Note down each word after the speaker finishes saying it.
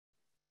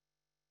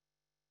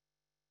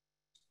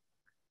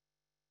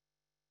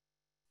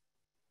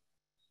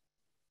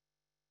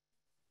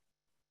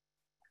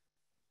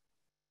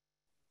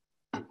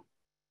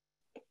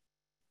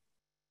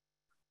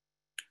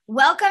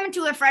Welcome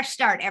to a fresh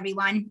start,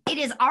 everyone. It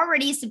is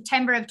already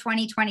September of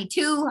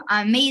 2022.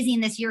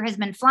 Amazing. This year has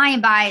been flying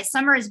by.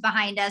 Summer is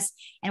behind us,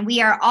 and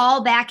we are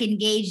all back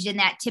engaged in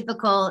that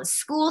typical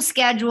school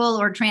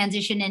schedule or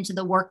transition into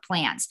the work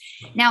plans.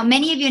 Now,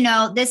 many of you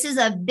know this is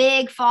a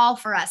big fall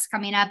for us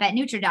coming up at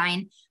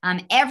Nutridyne.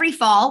 Every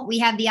fall, we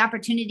have the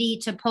opportunity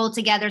to pull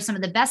together some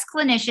of the best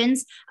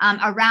clinicians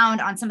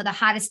around on some of the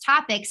hottest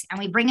topics, and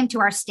we bring them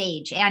to our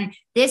stage. And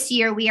this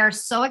year, we are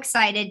so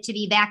excited to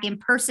be back in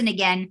person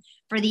again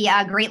for the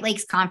Great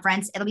Lakes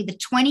Conference. It'll be the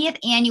 20th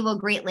annual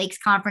Great Lakes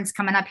Conference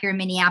coming up here in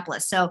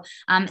Minneapolis. So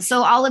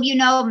all of you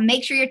know,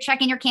 make sure you're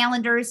checking your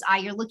calendars.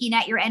 You're looking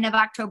at your end of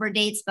October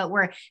dates, but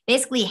we're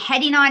basically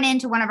heading on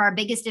into one of our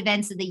biggest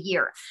events of the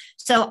year.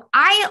 So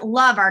I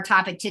love our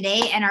topic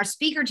today, and our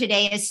speaker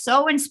today is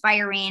so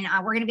inspiring.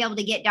 We're going to be able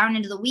to get down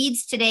into the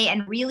weeds today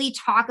and really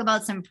talk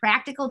about some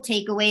practical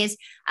takeaways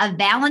of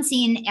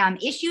balancing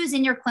issues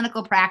in your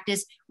clinical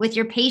practice with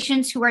your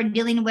patients who are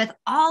dealing with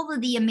all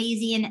of the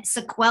amazing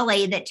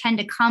sequelae that tend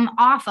to come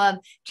off of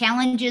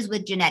challenges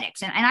with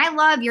genetics. And I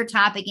love your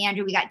topic,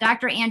 Andrew. We got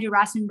Dr. Andrew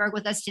Rostenberg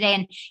with us today.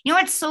 And you know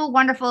what's so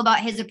wonderful about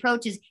his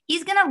approach is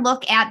he's going to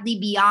look at the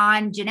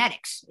beyond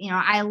genetics. You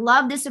know, I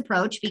love this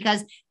approach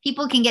because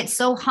people can get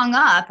so hung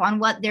up on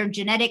what their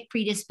genetic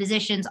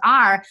predispositions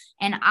are.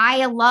 And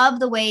I love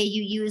the way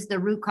you use the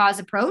root cause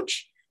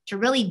approach to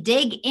really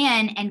dig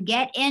in and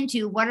get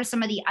into what are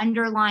some of the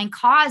underlying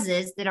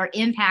causes that are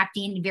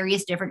impacting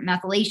various different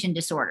methylation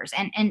disorders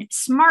and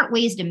smart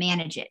ways to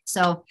manage it.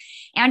 So,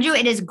 Andrew,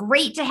 it is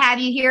great to have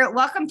you here.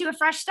 Welcome to A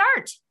Fresh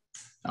Start.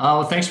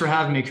 Oh, thanks for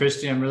having me,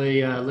 Kristi. I'm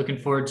really looking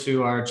forward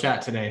to our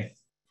chat today.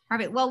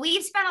 Perfect. Well,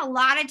 we've spent a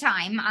lot of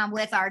time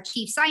with our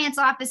Chief Science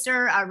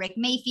Officer, Rick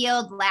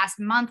Mayfield.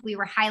 Last month, we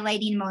were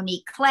highlighting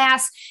Monique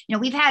Class. You know,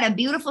 we've had a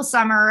beautiful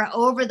summer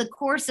over the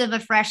course of A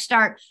Fresh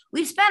Start.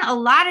 We've spent a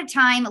lot of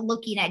time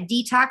looking at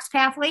detox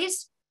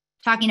pathways,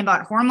 talking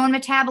about hormone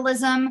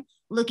metabolism,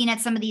 looking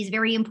at some of these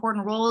very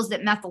important roles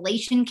that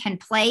methylation can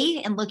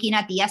play, and looking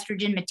at the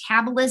estrogen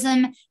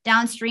metabolism,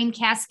 downstream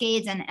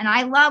cascades. And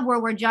I love where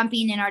we're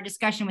jumping in our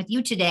discussion with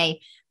you today.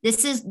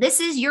 This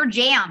is your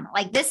jam.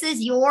 Like this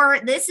is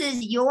your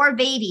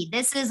baby.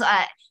 This is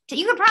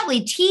you could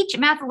probably teach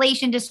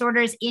methylation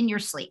disorders in your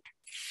sleep,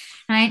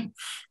 right?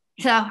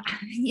 So,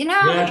 you know,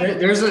 yeah,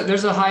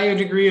 there's a higher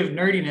degree of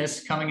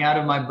nerdiness coming out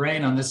of my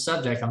brain on this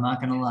subject. I'm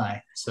not going to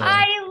lie. So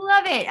I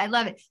love it. I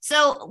love it.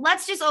 So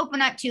let's just open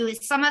up to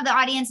some of the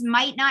audience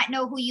might not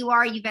know who you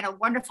are. You've been a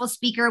wonderful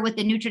speaker with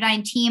the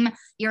Nutridyne team.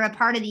 You're a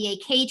part of the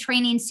AK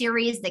training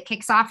series that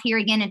kicks off here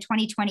again in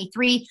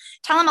 2023.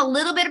 Tell them a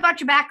little bit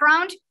about your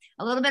background,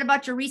 a little bit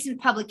about your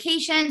recent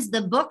publications,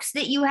 the books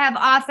that you have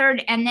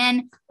authored, and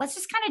then let's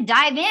just kind of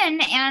dive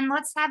in and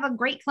let's have a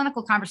great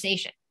clinical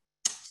conversation.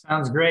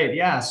 Sounds great.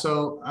 Yeah.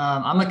 So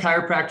I'm a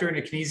chiropractor and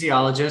a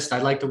kinesiologist. I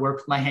like to work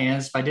with my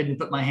hands. If I didn't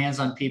put my hands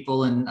on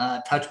people and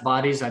touch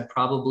bodies, I'd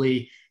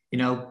probably,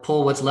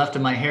 pull what's left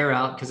of my hair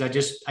out because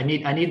I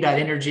need that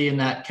energy and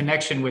that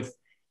connection with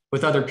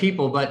other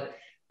people. But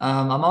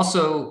I'm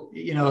also,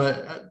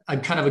 a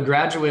kind of a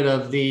graduate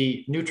of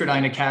the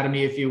Nutridyne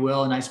Academy, if you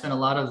will. And I spent a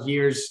lot of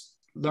years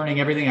learning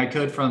everything I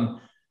could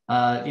from,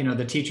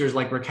 the teachers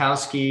like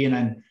Rakowski and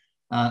then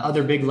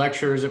other big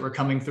lecturers that were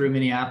coming through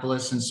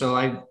Minneapolis. And so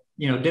I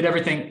did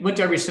everything, went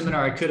to every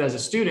seminar I could as a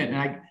student.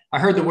 And I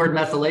heard the word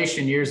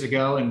methylation years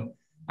ago. And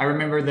I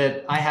remember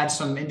that I had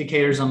some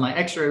indicators on my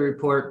x-ray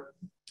report,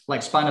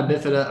 like spina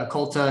bifida,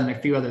 occulta, and a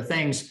few other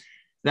things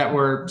that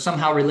were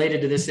somehow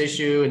related to this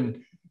issue.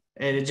 And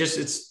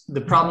it's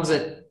the problems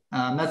that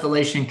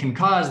methylation can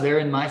cause. They're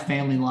in my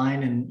family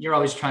line, and you're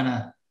always trying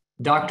to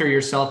doctor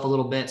yourself a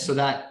little bit. So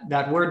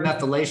that word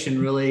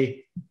methylation really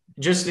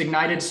just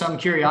ignited some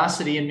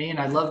curiosity in me. And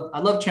I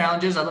love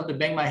challenges. I love to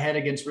bang my head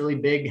against really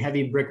big,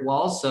 heavy brick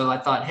walls. So I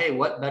thought, hey,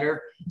 what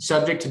better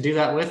subject to do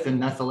that with than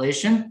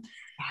methylation?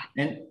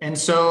 And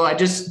so I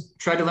just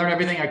tried to learn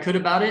everything I could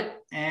about it.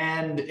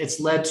 And it's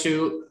led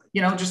to,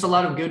 just a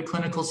lot of good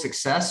clinical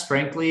success,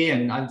 frankly.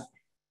 And I've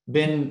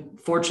been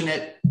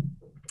fortunate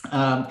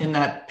in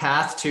that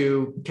path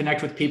to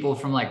connect with people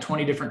from like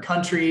 20 different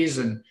countries,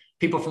 and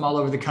people from all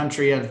over the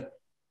country have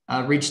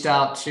reached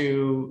out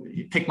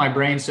to pick my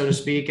brain, so to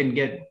speak, and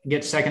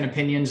get second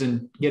opinions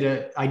and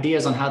get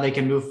ideas on how they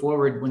can move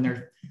forward when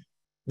their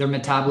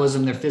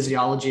metabolism, their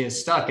physiology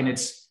is stuck. And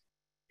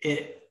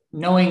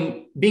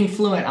being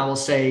fluent, I will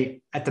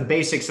say, at the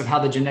basics of how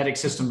the genetic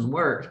systems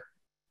work,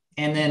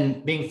 and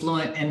then being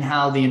fluent in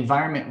how the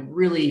environment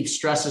really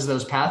stresses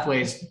those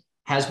pathways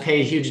has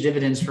paid huge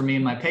dividends for me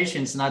and my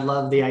patients. And I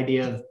love the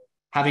idea of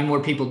having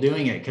more people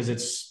doing it because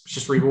it's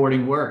just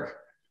rewarding work.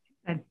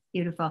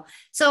 Beautiful.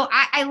 So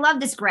I love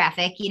this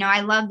graphic.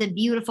 I love the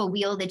beautiful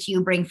wheel that you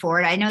bring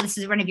forward. I know this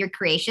is one of your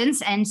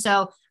creations. And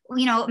so,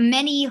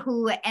 many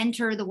who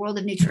enter the world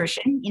of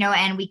nutrition,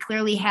 and we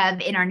clearly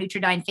have in our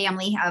Nutridyne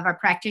family of our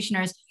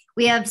practitioners,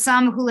 we have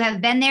some who have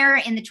been there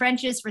in the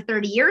trenches for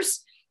 30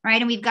 years.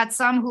 right? And we've got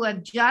some who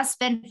have just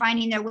been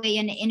finding their way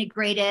into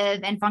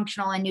integrative and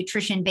functional and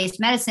nutrition-based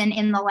medicine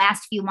in the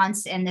last few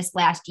months and this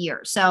last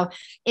year. So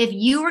if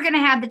you were going to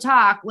have the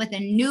talk with a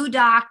new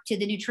doc to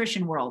the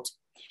nutrition world,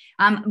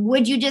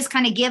 would you just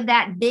kind of give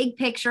that big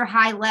picture,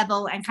 high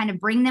level, and kind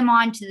of bring them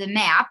onto the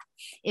map,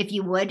 if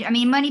you would? I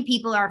mean, many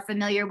people are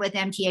familiar with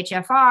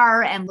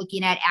MTHFR and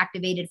looking at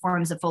activated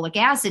forms of folic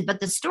acid, but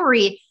the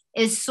story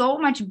is so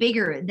much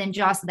bigger than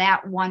just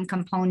that one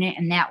component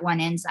and that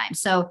one enzyme.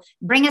 So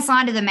bring us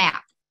onto the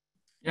map.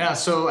 Yeah,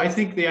 so I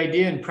think the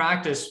idea in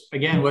practice,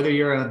 again, whether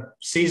you're a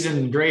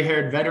seasoned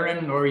gray-haired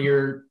veteran or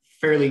you're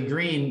fairly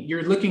green,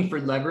 you're looking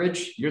for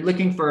leverage. You're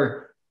looking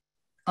for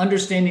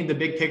understanding the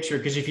big picture,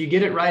 because if you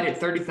get it right at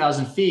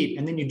 30,000 feet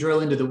and then you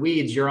drill into the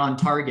weeds, you're on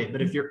target.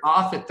 But if you're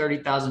off at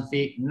 30,000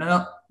 feet,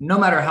 no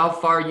matter how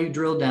far you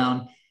drill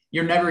down,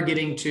 you're never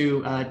getting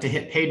to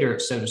hit pay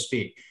dirt, so to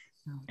speak.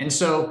 And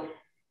so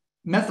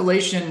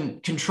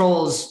methylation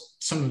controls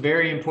some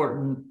very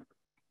important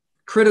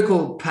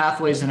critical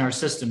pathways in our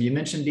system. You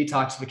mentioned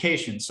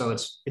detoxification. So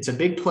it's a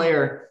big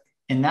player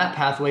in that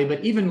pathway,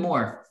 but even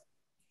more,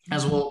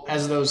 as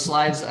those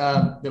slides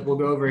that we'll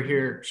go over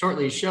here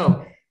shortly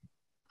show.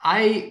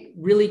 I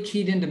really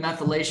keyed into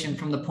methylation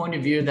from the point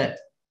of view that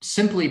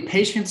simply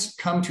patients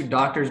come to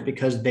doctors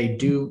because they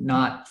do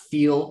not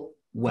feel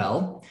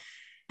well.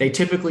 They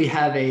typically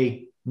have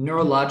a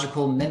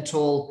neurological,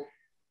 mental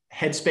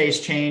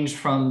headspace change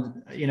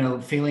from,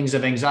 feelings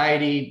of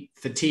anxiety,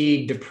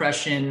 fatigue,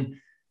 depression,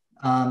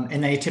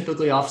 and they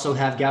typically also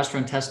have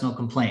gastrointestinal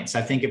complaints.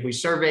 I think if we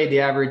survey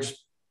the average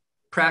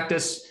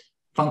practice,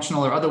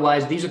 functional or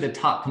otherwise, these are the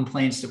top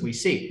complaints that we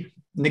see.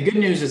 And the good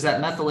news is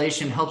that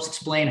methylation helps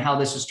explain how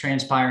this is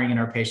transpiring in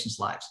our patients'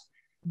 lives.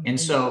 And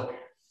so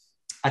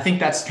I think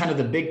that's kind of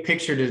the big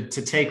picture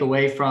to take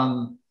away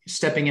from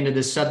stepping into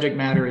this subject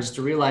matter, is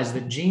to realize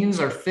that genes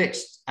are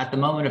fixed at the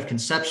moment of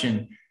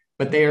conception,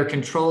 but they are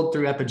controlled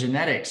through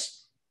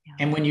epigenetics. Yeah.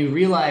 And when you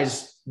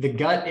realize the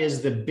gut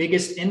is the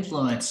biggest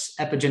influence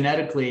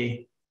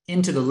epigenetically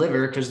into the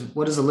liver, because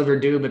what does the liver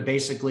do? But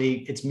basically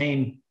its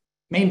main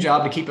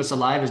job to keep us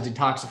alive is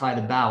detoxify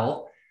the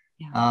bowel.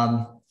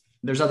 Yeah.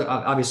 There's a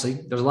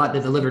lot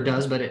that the liver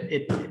does, but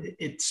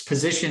it's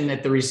positioned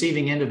at the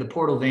receiving end of the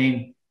portal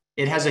vein.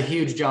 It has a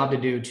huge job to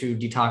do to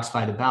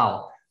detoxify the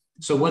bowel.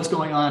 So what's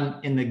going on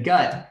in the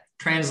gut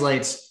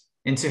translates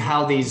into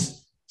how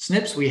these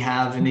SNPs we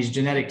have and these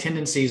genetic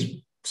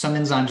tendencies, some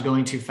enzymes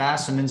going too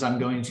fast, some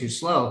enzymes going too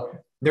slow,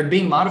 they're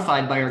being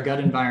modified by our gut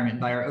environment,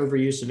 by our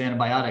overuse of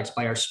antibiotics,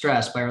 by our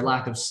stress, by our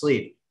lack of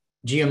sleep,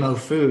 GMO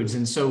foods.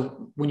 And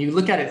so when you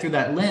look at it through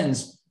that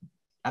lens,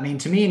 I mean,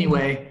 to me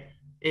anyway,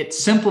 it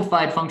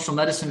simplified functional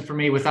medicine for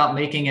me without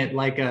making it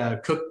like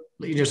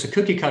just a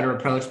cookie cutter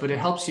approach, but it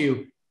helps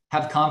you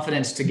have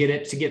confidence to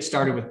get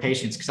started with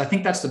patients. Because I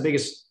think that's the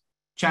biggest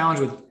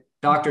challenge with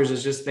doctors,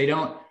 is just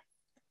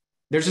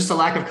there's just a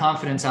lack of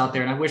confidence out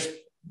there. And I wish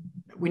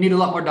we need a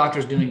lot more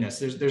doctors doing this.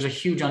 There's a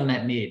huge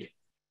unmet need.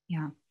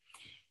 Yeah.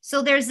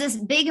 So there's this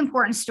big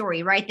important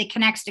story, right, that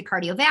connects to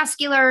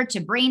cardiovascular, to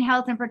brain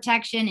health and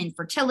protection,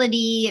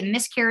 infertility, and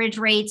miscarriage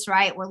rates,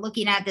 right? We're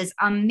looking at this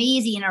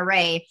amazing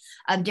array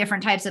of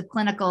different types of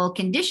clinical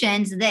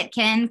conditions that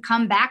can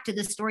come back to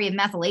the story of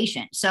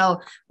methylation.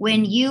 So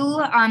when you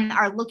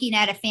are looking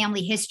at a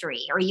family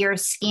history, or you're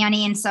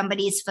scanning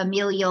somebody's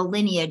familial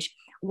lineage,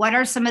 what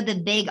are some of the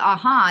big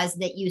ahas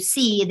that you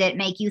see that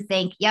make you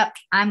think, yep,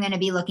 I'm going to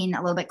be looking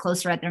a little bit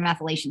closer at their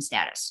methylation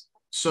status?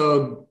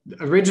 So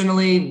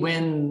originally,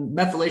 when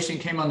methylation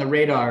came on the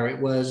radar, it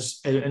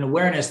was an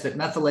awareness that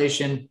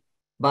methylation,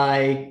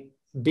 by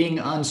being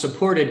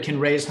unsupported, can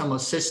raise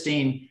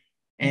homocysteine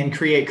and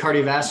create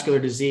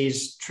cardiovascular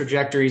disease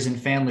trajectories in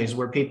families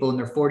where people in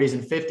their 40s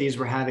and 50s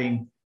were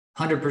having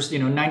 100%,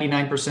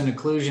 99%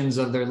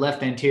 occlusions of their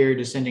left anterior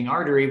descending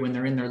artery when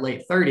they're in their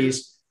late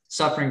 30s,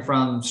 suffering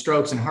from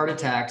strokes and heart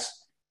attacks.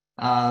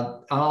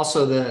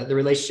 Also the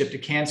relationship to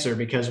cancer,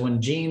 because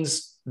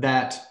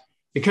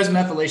because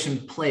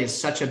methylation plays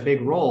such a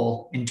big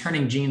role in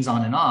turning genes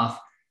on and off,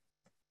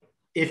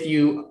 if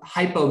you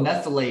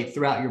hypomethylate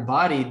throughout your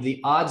body,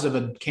 the odds of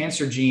a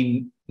cancer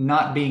gene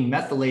not being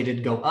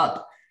methylated go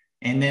up.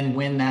 And then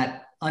when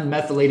that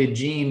unmethylated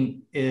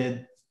gene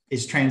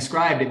is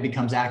transcribed, it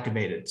becomes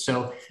activated.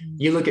 So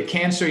you look at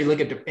cancer, you look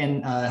at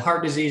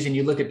heart disease, and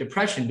you look at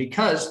depression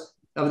because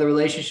of the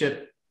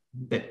relationship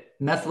that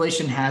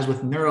methylation has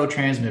with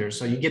neurotransmitters.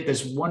 So you get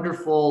this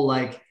wonderful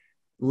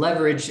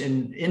leverage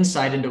and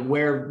insight into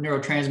where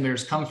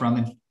neurotransmitters come from.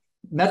 And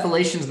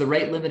methylation is the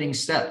rate limiting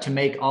step to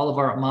make all of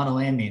our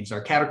monoamines,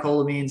 our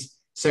catecholamines,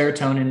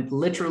 serotonin.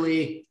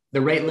 Literally,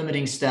 the rate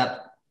limiting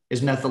step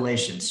is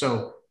methylation.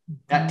 So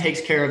that takes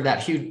care of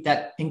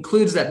that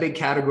includes that big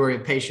category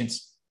of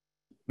patients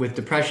with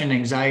depression,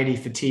 anxiety,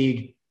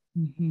 fatigue,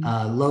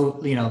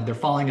 they're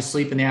falling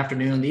asleep in the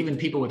afternoon, even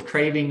people with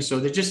cravings. So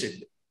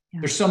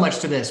there's so much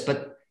to this,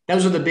 but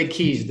those are the big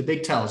keys, the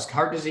big tells: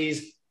 heart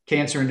disease,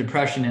 cancer, and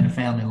depression in a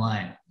family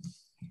line.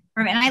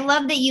 And I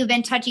love that you've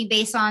been touching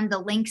base on the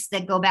links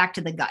that go back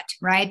to the gut,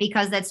 right?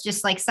 Because that's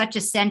just like such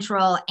a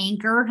central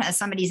anchor.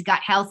 Somebody's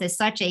gut health is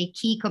such a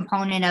key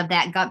component of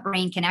that gut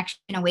brain connection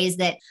in ways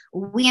that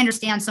we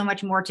understand so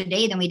much more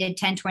today than we did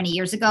 10, 20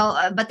 years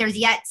ago. But there's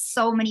yet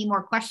so many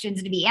more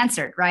questions to be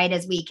answered, right?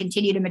 As we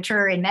continue to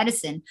mature in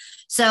medicine.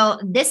 So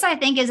this, I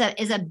think, is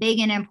a big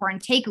and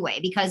important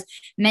takeaway, because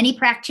many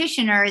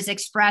practitioners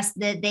express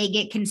that they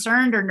get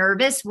concerned or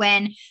nervous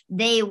when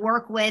they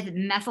work with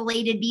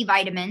methylated B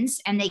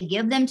vitamins and they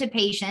give them to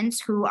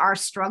patients who are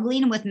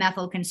struggling with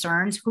methyl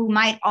concerns, who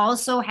might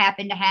also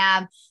happen to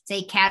have,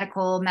 say,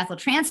 catechol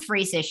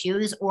methyltransferase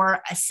issues or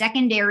a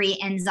secondary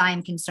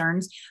enzyme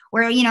concerns,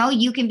 where,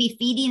 you can be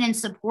feeding and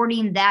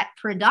supporting that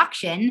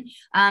production.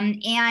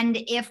 And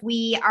if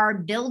we are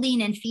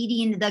building and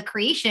feeding the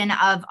creation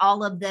of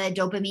all of the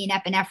dopamine,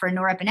 epinephrine,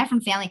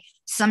 norepinephrine family,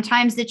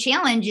 sometimes the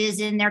challenge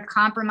is in their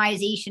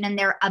compromisation and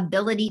their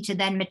ability to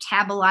then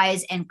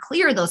metabolize and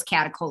clear those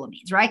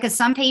catecholamines, right? Because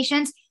some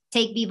patients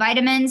take B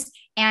vitamins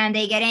and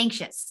they get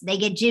anxious, they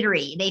get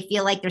jittery, they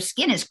feel like their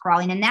skin is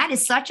crawling. And that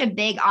is such a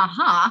big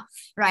aha,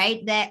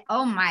 right? That,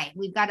 oh my,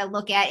 we've got to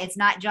look at, it's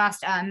not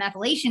just a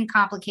methylation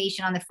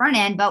complication on the front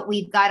end, but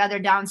we've got other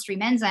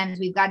downstream enzymes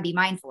we've got to be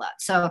mindful of.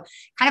 So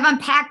kind of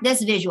unpack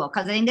this visual,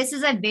 because I think this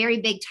is a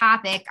very big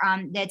topic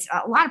that's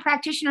a lot of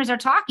practitioners are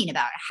talking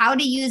about. How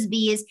to use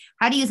bees,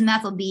 how to use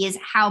methyl bees,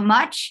 how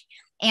much,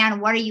 and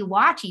what are you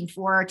watching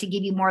for to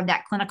give you more of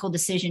that clinical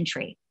decision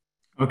tree?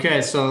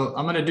 Okay, so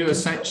I'm going to do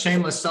a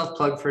shameless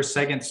self-plug for a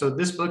second. So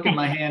this book in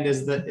my hand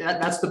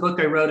that's the book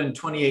I wrote in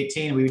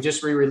 2018. We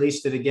just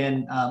re-released it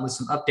again with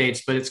some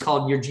updates, but it's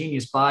called Your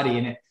Genius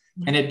Body,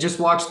 and it just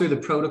walks through the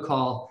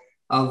protocol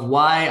of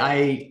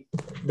why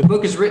the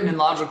book is written in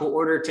logical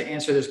order to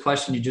answer this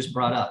question you just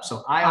brought up.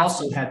 So I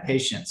also had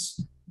patients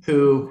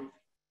who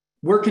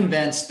were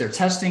convinced their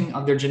testing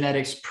of their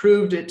genetics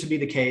proved it to be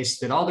the case,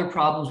 that all their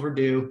problems were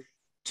due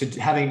to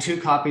having 2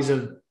 copies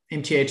of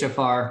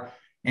MTHFR.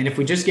 And if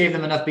we just gave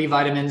them enough B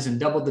vitamins and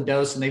doubled the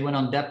dose and they went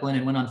on Deplin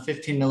and went on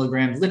 15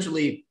 milligrams,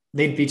 literally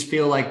they'd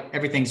feel like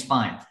everything's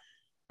fine.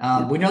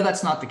 We know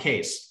that's not the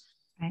case.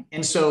 Right.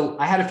 And so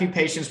I had a few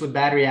patients with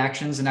bad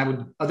reactions,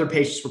 and other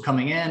patients were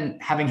coming in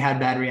having had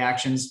bad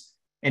reactions,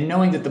 and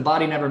knowing that the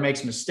body never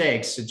makes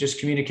mistakes, it just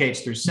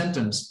communicates through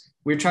symptoms.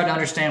 We try to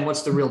understand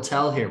what's the real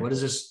tell here. What is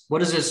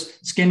this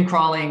skin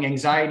crawling,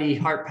 anxiety,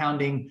 heart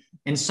pounding,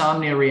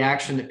 insomnia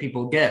reaction that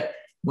people get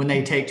when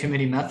they take too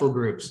many methyl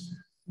groups?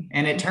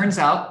 And it turns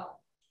out,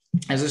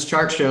 as this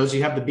chart shows,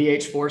 you have the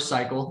BH4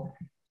 cycle,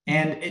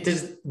 and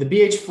the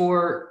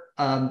BH4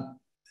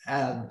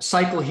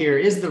 cycle here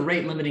is the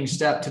rate limiting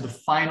step to the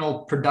final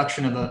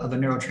production of a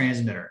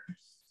neurotransmitter.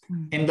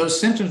 And those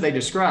symptoms they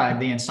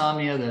describe, the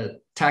insomnia, the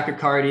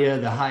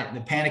tachycardia,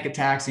 the panic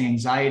attacks, the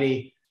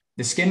anxiety,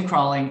 the skin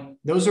crawling,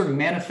 those are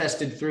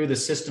manifested through the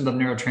system of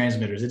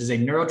neurotransmitters. It is a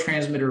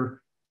neurotransmitter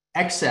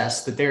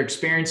excess that they're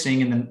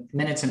experiencing in the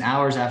minutes and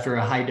hours after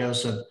a high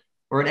dose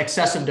or an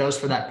excessive dose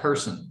for that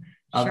person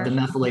of the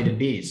methylated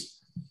Bs.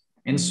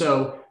 And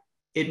so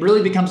it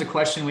really becomes a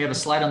question. We have a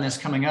slide on this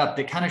coming up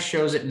that kind of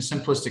shows it in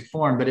simplistic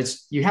form, but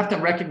you have to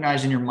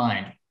recognize in your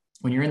mind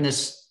when you're in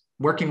this,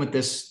 working with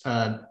this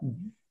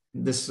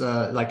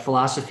like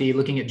philosophy,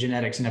 looking at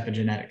genetics and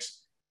epigenetics,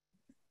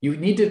 you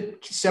need to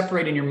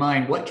separate in your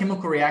mind what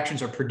chemical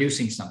reactions are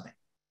producing something.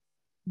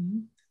 Mm-hmm.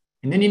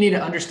 And then you need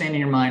to understand in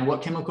your mind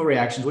what chemical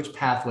reactions, which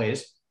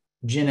pathways,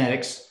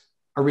 genetics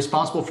are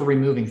responsible for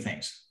removing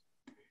things.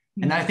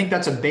 And I think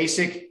that's a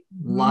basic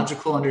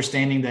logical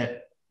understanding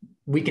that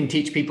we can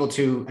teach people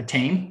to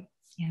attain.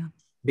 Yeah.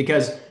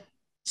 Because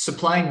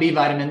supplying B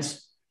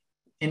vitamins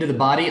into the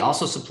body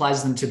also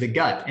supplies them to the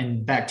gut,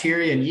 and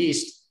bacteria and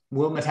yeast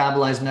will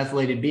metabolize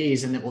methylated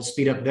Bs, and it will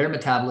speed up their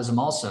metabolism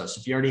also. So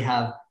if you already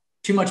have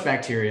too much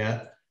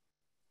bacteria,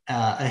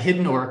 a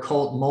hidden or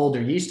occult mold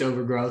or yeast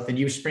overgrowth, and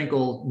you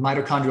sprinkle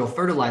mitochondrial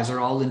fertilizer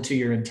all into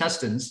your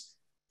intestines,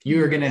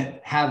 you are going to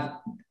have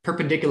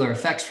perpendicular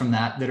effects from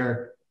that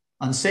are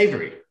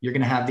unsavory. You're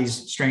going to have these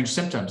strange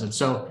symptoms. And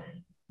so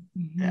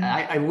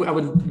I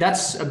would,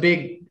 that's a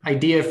big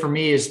idea for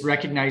me, is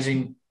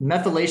recognizing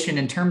methylation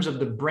in terms of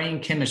the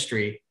brain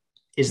chemistry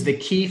is the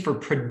key for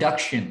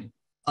production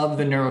of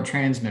the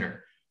neurotransmitter,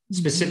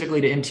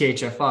 specifically to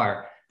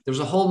MTHFR. There's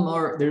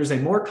a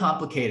more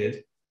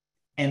complicated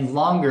and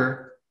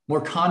longer, more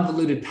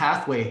convoluted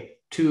pathway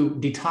to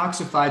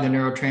detoxify the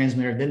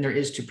neurotransmitter than there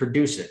is to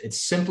produce it.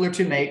 It's simpler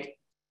to make,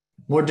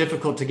 more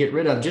difficult to get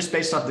rid of just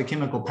based off the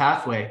chemical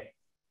pathway.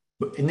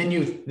 And then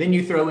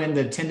you throw in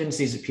the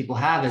tendencies that people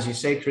have, as you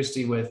say,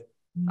 Kristi, with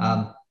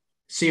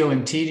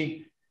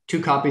COMT,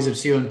 2 copies of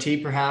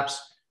COMT,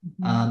 perhaps,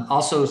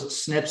 also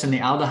SNPs and the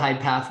aldehyde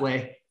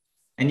pathway.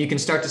 And you can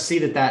start to see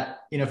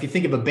that, if you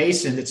think of a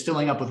basin that's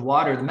filling up with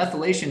water, the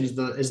methylation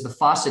is the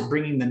faucet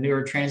bringing the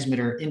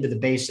neurotransmitter into the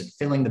basin,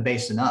 filling the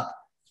basin up.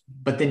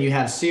 But then you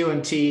have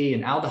COMT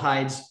and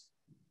aldehydes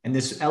and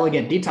this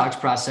elegant detox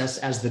process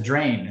as the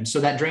drain. And so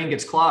that drain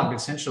gets clogged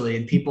essentially,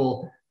 and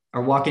people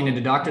are walking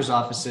into doctors'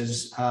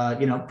 offices,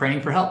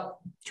 praying for help,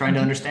 trying to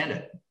understand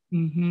it.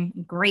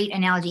 Great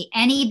analogy.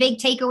 Any big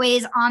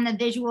takeaways on the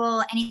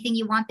visual, anything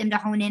you want them to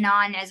hone in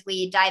on as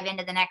we dive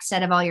into the next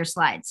set of all your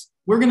slides?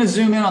 We're going to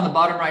zoom in on the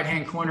bottom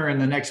right-hand corner in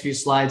the next few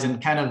slides and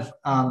kind of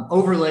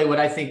overlay what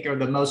I think are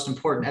the most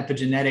important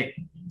epigenetic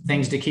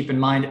things to keep in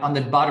mind on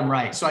the bottom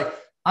right. So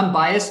I'm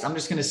biased. I'm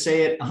just going to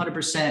say it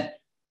 100%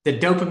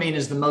 that dopamine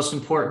is the most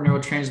important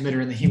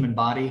neurotransmitter in the human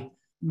body.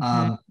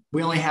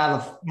 We only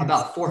have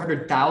about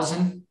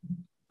 400,000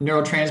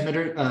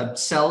 neurotransmitter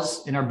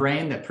cells in our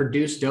brain that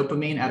produce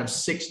dopamine out of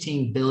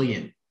 16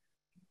 billion.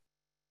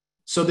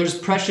 So there's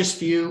precious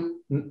few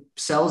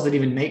cells that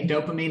even make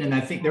dopamine. And I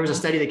think there was a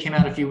study that came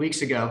out a few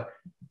weeks ago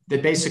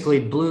that basically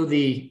blew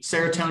the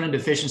serotonin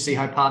deficiency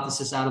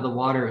hypothesis out of the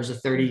water. It was a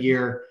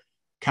 30-year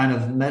kind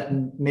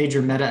of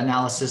major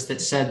meta-analysis that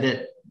said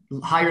that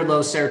high or low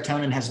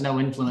serotonin has no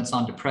influence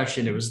on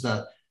depression. It was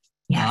the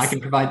I can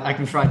provide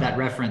that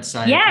reference.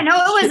 It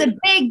was a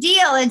big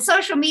deal in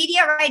social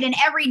media, right? In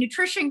every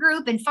nutrition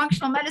group and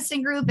functional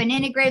medicine group and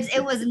integratives,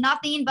 it was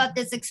nothing but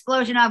this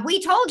explosion of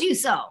 "we told you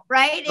so,"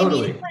 right?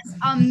 Totally. I mean, it was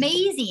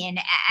amazing.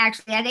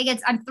 Actually, I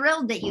think I'm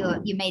thrilled that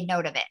you made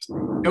note of it.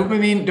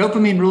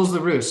 Dopamine rules the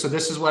roost. So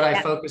this is what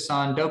I focus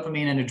on: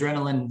 dopamine and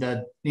adrenaline,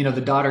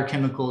 the daughter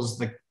chemicals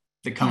that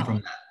come from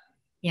that.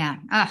 Yeah.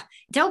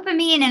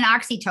 Dopamine and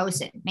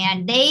oxytocin,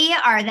 man,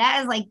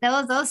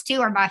 those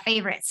two are my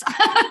favorites.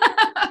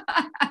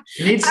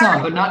 You need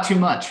some, but not too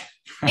much.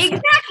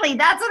 Exactly.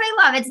 That's what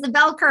I love. It's the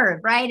bell curve,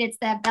 right? It's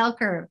that bell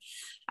curve.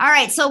 All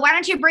right. So why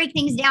don't you break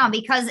things down?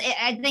 Because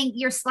I think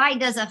your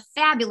slide does a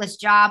fabulous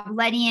job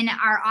letting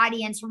our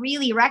audience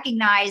really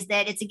recognize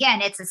that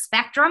it's a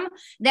spectrum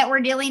that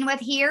we're dealing with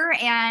here.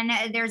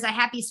 And there's a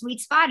happy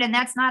sweet spot, and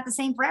that's not the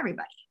same for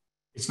everybody.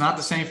 It's not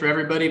the same for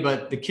everybody,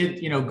 but the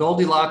kid,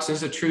 Goldilocks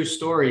is a true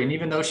story. And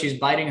even though she's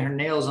biting her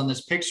nails on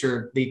this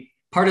picture, the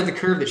part of the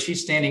curve that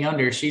she's standing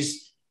under,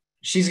 she's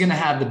going to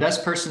have the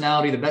best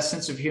personality, the best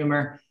sense of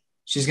humor.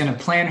 She's going to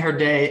plan her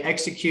day,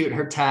 execute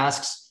her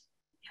tasks,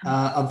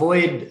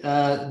 avoid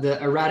the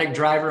erratic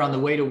driver on the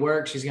way to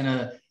work. She's going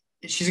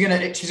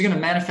to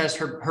manifest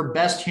her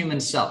best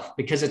human self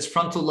because it's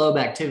frontal lobe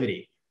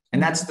activity.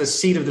 And that's the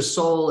seat of the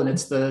soul. And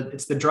it's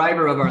the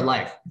driver of our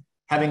life.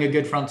 Having a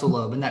good frontal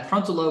lobe. And that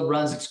frontal lobe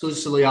runs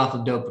exclusively off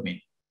of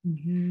dopamine.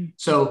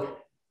 So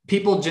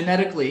people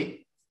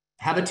genetically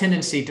have a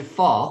tendency to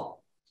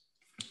fall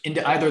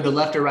into either the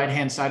left or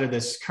right-hand side of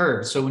this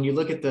curve. So when you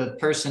look at the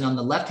person on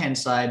the left-hand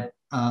side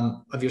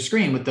of your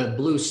screen with the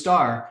blue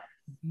star,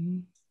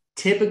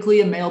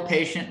 typically a male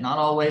patient, not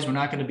always, we're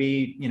not going to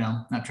be,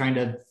 not trying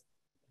to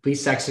be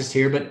sexist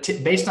here, but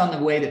based on the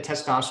way that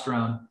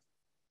testosterone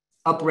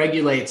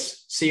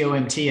upregulates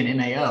COMT and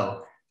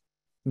MAO,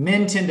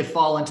 men tend to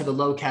fall into the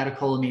low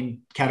catecholamine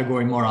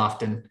category more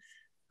often.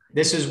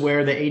 This is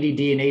where the ADD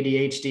and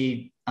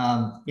ADHD,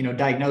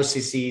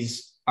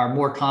 diagnoses are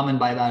more common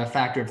by about a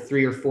factor of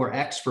 3 or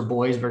 4x for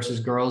boys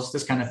versus girls,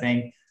 this kind of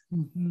thing.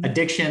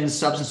 Addictions,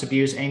 substance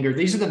abuse, anger.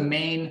 These are the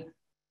main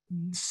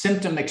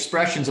symptom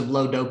expressions of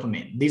low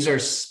dopamine. These are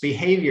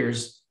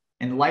behaviors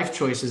and life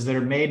choices that are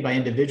made by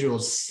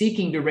individuals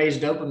seeking to raise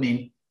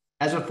dopamine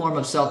as a form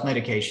of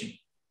self-medication.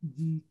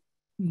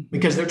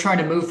 Because they're trying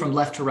to move from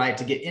left to right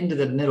to get into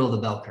the middle of the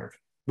bell curve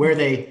where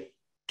they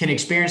can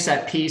experience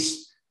that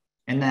peace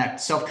and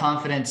that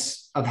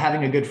self-confidence of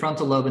having a good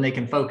frontal lobe, and they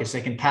can focus,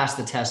 they can pass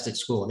the test at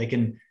school, they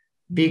can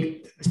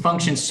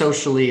function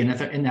socially and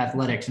in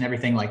athletics and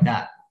everything like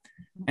that.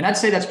 And I'd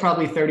say that's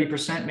probably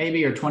 30%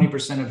 maybe, or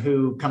 20% of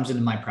who comes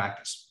into my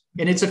practice.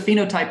 And it's a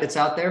phenotype that's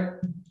out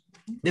there.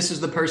 This is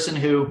the person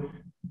who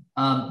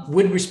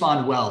would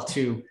respond well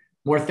to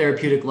more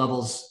therapeutic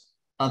levels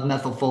of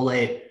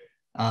methylfolate,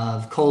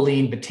 of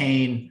choline,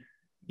 betaine,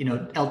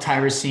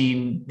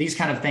 L-tyrosine, these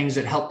kind of things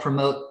that help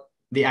promote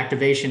the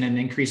activation and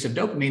increase of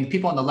dopamine. The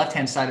people on the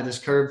left-hand side of this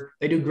curve,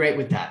 they do great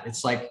with that.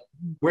 It's like,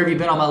 where have you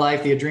been all my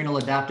life? The adrenal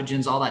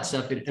adaptogens, all that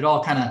stuff, it's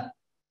all kind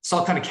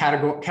of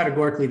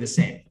categorically the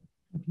same.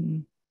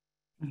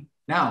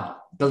 Now,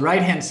 the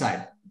right-hand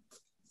side,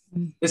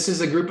 this is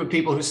a group of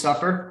people who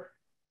suffer,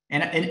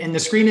 and the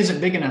screen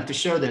isn't big enough to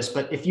show this,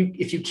 but if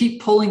you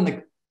keep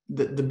pulling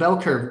the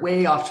bell curve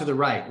way off to the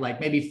right, like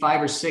maybe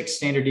 5 or 6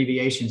 standard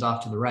deviations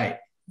off to the right,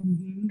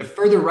 the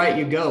further right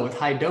you go with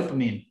high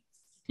dopamine,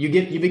 you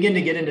begin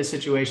to get into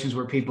situations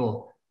where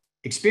people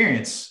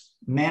experience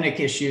manic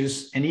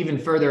issues, and even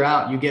further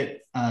out, you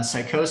get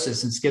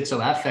psychosis and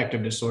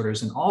schizoaffective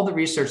disorders. And all the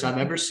research I've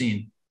ever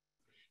seen,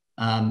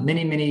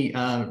 many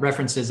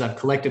references I've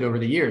collected over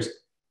the years,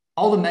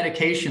 all the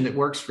medication that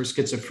works for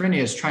schizophrenia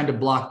is trying to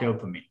block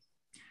dopamine.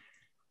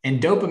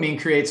 And dopamine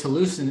creates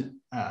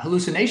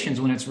hallucinations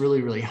when it's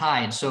really, really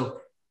high. And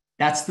so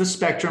that's the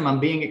spectrum. I'm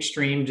being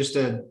extreme just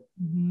to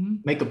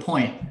make a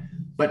point.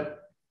 But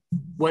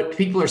what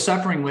people are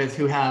suffering with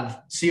who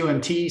have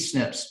COMT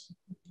SNPs,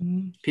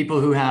 people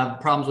who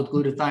have problems with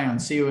glutathione,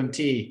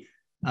 COMT,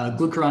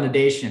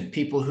 glucuronidation,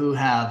 people who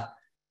have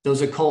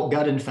those occult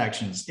gut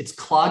infections, it's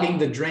clogging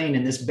the drain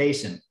in this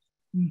basin.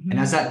 And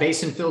as that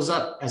basin fills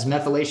up, as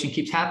methylation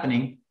keeps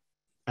happening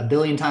 1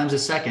 billion times a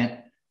second,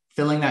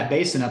 filling that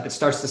basin up, it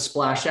starts to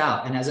splash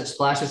out. And as it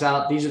splashes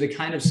out, these are the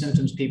kind of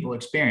symptoms people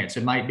experience.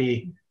 It might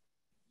be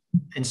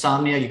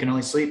insomnia. You can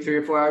only sleep 3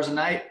 or 4 hours a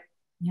night.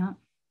 Yeah.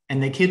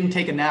 And they couldn't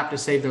take a nap to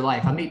save their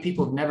life. I meet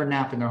people who've never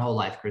napped in their whole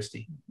life,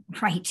 Kristi.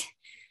 Right.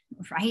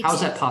 Right. How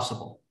is that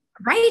possible?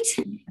 Right.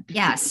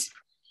 Yes.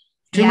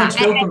 Too much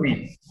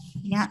dopamine.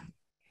 Yeah.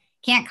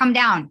 Can't come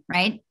down,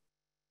 right?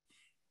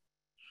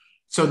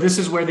 So this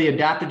is where the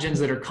adaptogens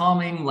that are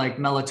calming, like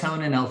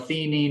melatonin,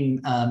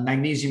 L-theanine,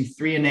 magnesium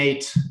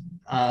threonate,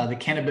 the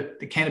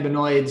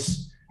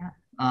cannabinoids.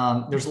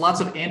 There's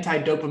lots of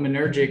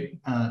anti-dopaminergic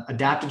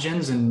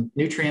adaptogens and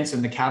nutrients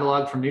in the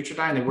catalog from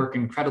Nutridyne. They work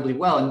incredibly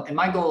well. And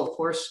my goal, of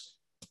course,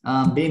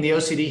 being the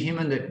OCD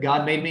human that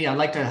God made me, I'd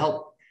like to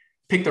help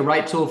pick the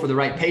right tool for the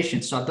right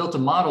patient. So I built a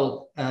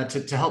model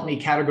to help me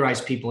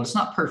categorize people. It's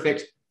not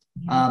perfect,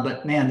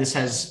 but man, this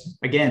has,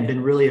 again,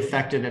 been really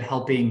effective at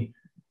helping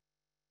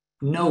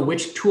know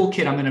which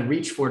toolkit I'm going to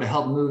reach for to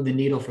help move the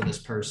needle for this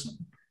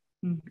person.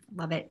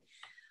 Love it.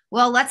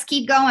 Well, let's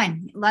keep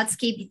going. Let's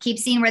keep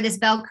seeing where this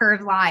bell curve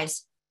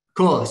lies.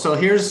 Cool. So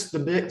here's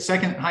the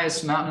second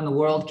highest mountain in the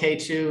world,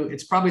 K2.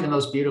 It's probably the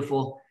most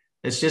beautiful.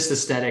 It's just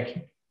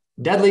aesthetic,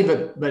 deadly,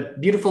 but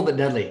beautiful, but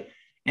deadly.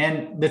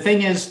 And the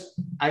thing is,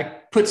 I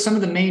put some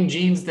of the main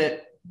genes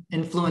that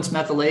influence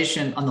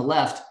methylation on the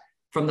left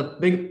from the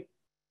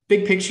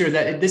big picture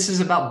that this is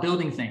about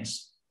building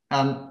things.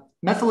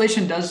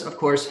 Methylation does, of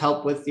course,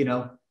 help with,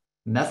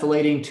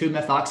 methylating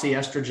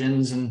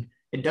 2-methoxyestrogens, and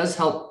it does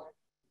help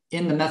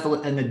in the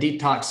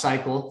detox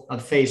cycle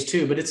of phase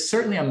 2, but it's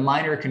certainly a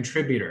minor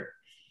contributor.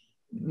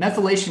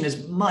 Methylation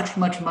is much,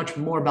 much, much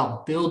more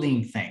about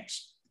building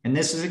things. And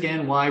this is,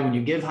 again, why when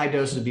you give high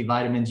doses of B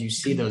vitamins, you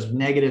see those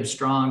negative,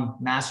 strong,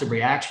 massive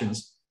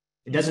reactions.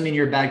 It doesn't mean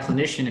you're a bad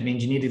clinician. It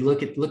means you need to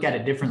look at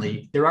it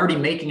differently. They're already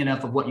making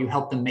enough of what you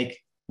help them make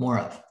more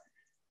of.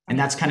 And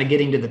that's kind of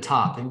getting to the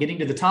top. And getting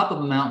to the top of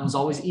a mountain is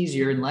always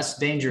easier and less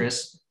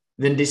dangerous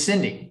than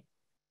descending.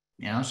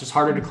 It's just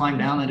harder to climb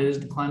down than it is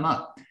to climb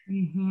up.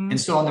 And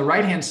so on the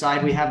right-hand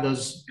side, we have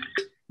those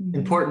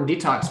important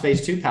detox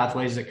phase 2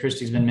 pathways that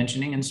Kristi's been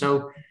mentioning. And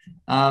so,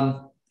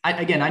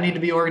 I need to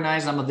be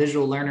organized. I'm a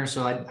visual learner,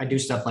 so I do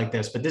stuff like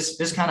this. But this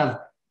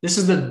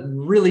is the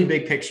really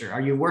big picture.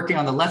 Are you working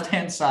on the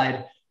left-hand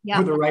side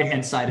or the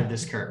right-hand side of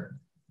this curve?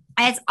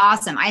 It's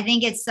awesome. I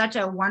think it's such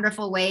a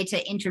wonderful way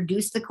to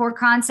introduce the core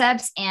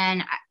concepts.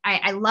 And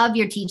I love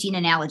your teaching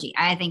analogy.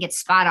 I think it's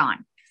spot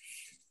on.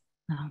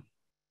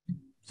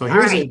 So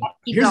here's a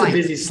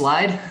busy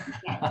slide.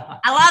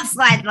 I love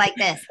slides like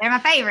this. They're my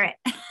favorite.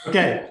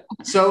 Okay.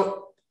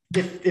 So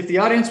if the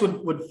audience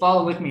would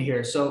follow with me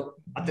here. So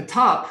at the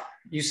top,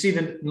 you see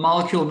the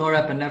molecule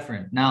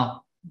norepinephrine.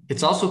 Now,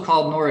 it's also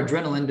called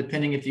noradrenaline,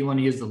 depending if you want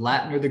to use the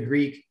Latin or the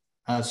Greek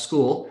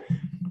school.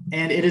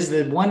 And it is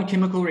the one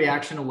chemical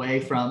reaction away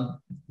from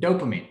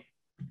dopamine.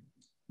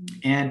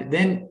 And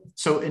then,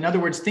 so in other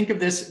words, think of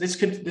this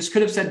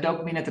could have said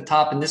dopamine at the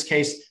top. In this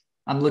case,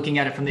 I'm looking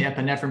at it from the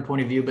epinephrine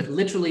point of view, but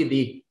literally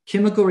the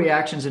chemical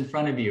reactions in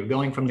front of you,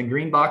 going from the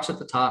green box at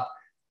the top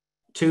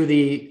to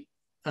the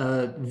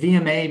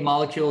VMA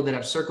molecule that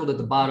I've circled at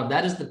the bottom,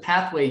 that is the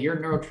pathway your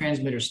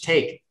neurotransmitters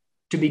take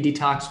to be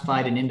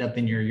detoxified and end up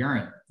in your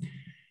urine.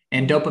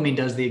 And dopamine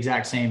does the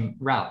exact same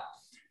route.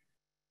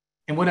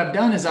 And what I've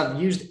done is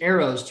I've used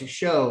arrows to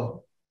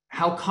show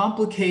how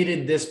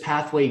complicated this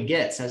pathway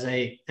gets. As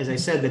I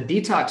said, the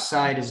detox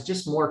side is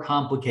just more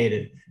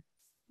complicated.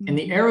 And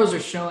the arrows are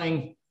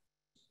showing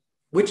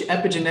which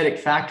epigenetic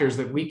factors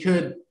that we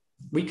could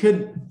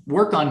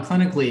work on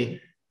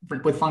clinically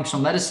with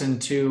functional medicine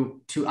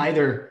to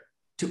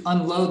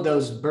unload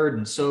those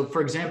burdens. So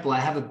for example,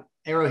 I have an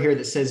arrow here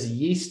that says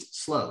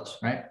yeast slows,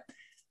 right?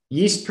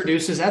 Yeast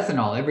produces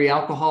ethanol. Every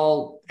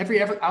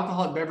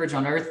alcoholic beverage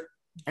on earth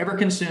ever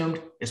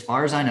consumed, as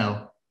far as I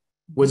know,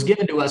 was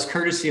given to us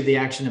courtesy of the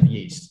action of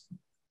yeast.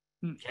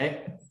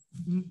 Okay.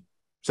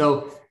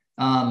 So,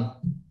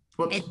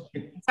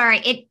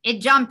 it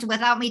jumped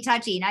without me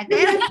touching. I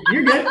did.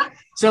 You're good.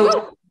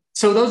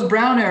 So those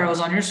brown arrows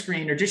on your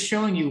screen are just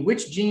showing you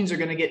which genes are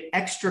going to get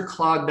extra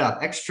clogged up,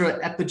 extra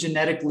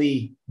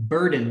epigenetically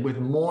burdened with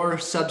more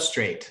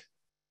substrate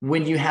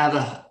when you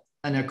have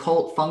an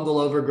occult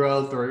fungal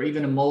overgrowth or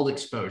even a mold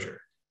exposure.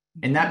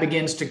 And that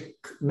begins to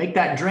make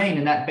that drain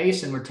in that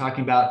basin we're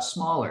talking about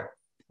smaller.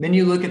 Then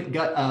you look at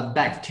gut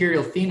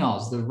bacterial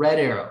phenols, the red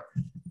arrow.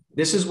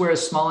 This is where a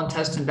small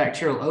intestine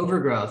bacterial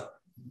overgrowth,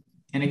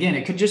 and again,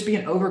 it could just be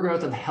an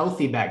overgrowth of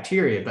healthy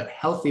bacteria, but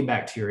healthy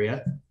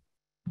bacteria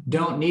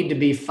don't need to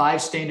be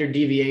 5 standard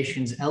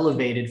deviations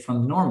elevated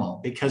from normal,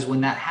 because when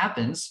that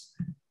happens,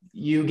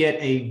 you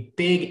get a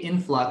big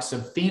influx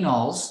of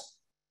phenols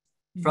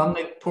from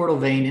the portal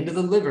vein into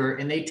the liver,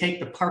 and they take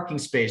the parking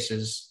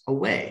spaces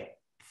away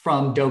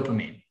from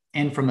dopamine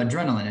and from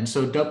adrenaline. And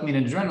so dopamine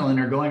and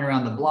adrenaline are going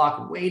around the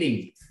block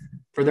waiting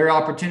for their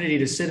opportunity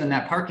to sit in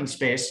that parking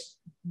space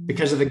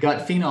because of the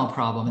gut phenol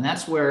problem. And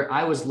that's where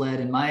I was led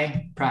in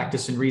my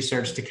practice and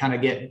research to kind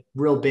of get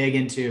real big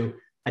into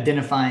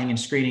identifying and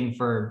screening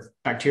for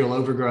bacterial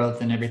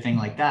overgrowth and everything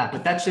like that.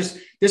 But that's just,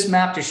 this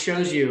map just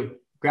shows you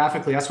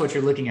graphically, that's what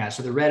you're looking at.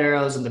 So the red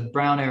arrows and the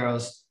brown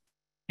arrows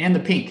and the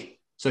pink.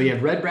 So you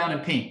have red, brown,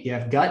 and pink. You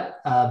have gut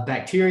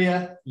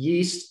bacteria,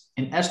 yeast,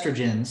 and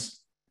estrogens.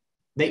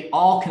 They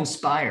all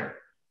conspire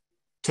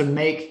to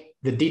make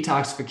the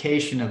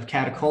detoxification of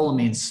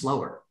catecholamines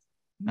slower.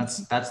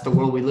 That's the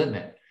world we live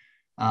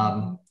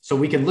in. So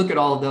we can look at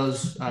all of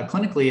those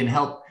clinically and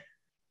help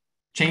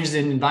change the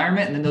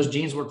environment, and then those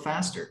genes work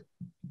faster.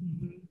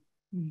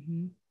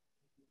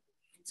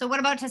 So what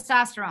about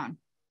testosterone?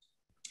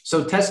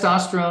 So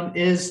testosterone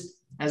is,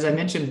 as I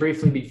mentioned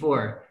briefly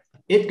before,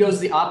 it goes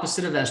the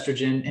opposite of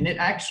estrogen, and it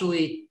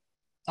actually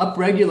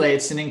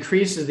upregulates and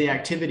increases the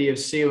activity of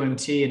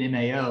COMT and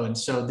MAO. And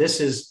so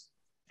this is,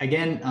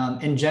 again,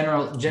 in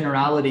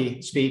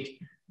generality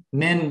speak,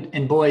 men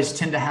and boys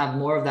tend to have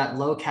more of that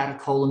low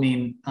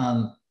catecholamine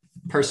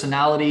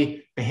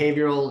personality,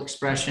 behavioral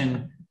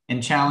expression,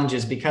 and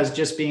challenges, because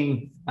just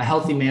being a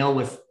healthy male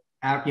with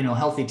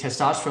healthy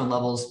testosterone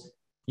levels,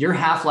 your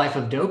half-life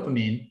of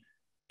dopamine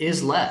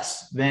is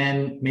less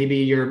than maybe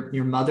your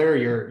mother,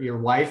 your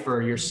wife,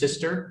 or your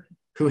sister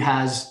who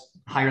has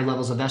higher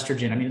levels of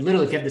estrogen. I mean,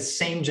 literally, if you have the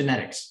same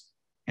genetics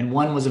and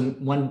one was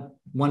one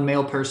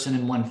male person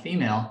and one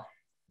female,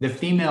 the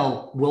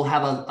female will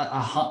have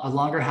a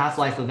longer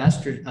half-life of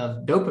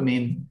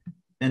dopamine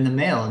than the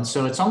male. And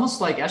so it's almost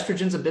like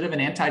estrogen's a bit of an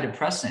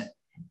antidepressant,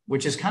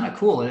 which is kind of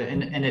cool.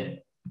 And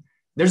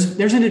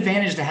there's an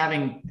advantage to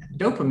having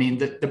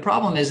dopamine. The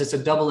problem is it's a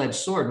double-edged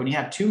sword. When you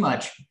have too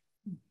much,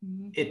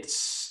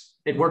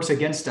 it works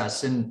against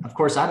us. And of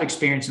course, I've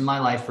experienced in my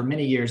life for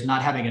many years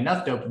not having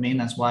enough dopamine.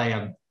 That's why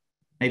I'm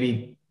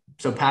maybe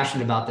so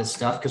passionate about this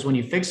stuff, because when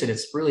you fix it,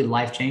 it's really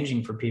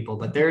life-changing for people.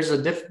 But there's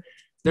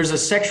a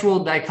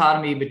sexual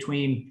dichotomy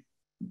between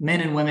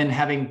men and women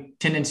having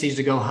tendencies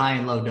to go high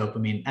and low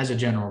dopamine as a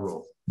general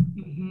rule.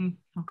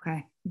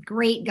 Okay.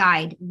 Great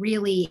guide.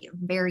 Really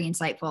very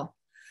insightful.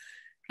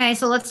 Okay.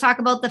 So let's talk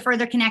about the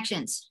further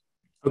connections.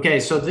 Okay.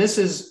 So this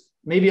is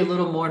maybe a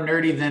little more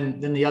nerdy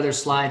than the other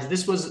slides.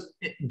 This was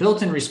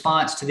built in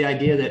response to the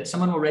idea that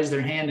someone will raise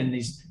their hand in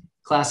these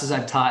classes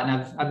I've taught.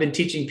 And I've been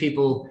teaching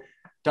people,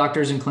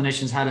 doctors and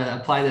clinicians, how to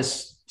apply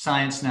this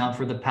science now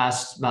for the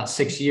past about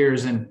 6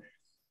 years. And,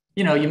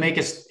 you make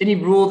any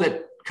rule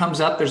that comes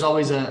up, there's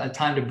always a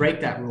time to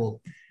break that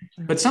rule.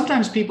 But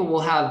sometimes people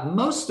will have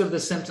most of the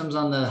symptoms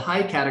on the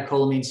high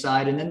catecholamine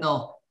side, and then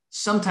they'll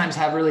sometimes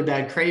have really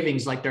bad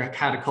cravings, like their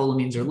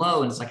catecholamines are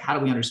low. And it's like, how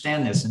do we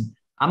understand this? And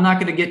I'm not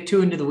going to get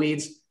too into the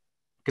weeds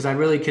because I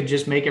really could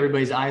just make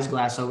everybody's eyes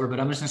glass over, but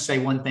I'm just going to say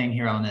one thing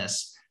here on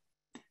this.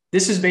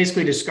 This is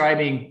basically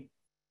describing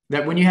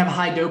that when you have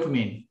high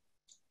dopamine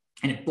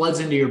and it floods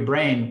into your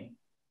brain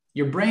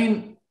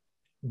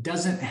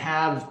doesn't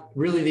have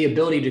really the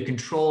ability to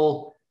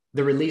control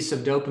the release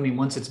of dopamine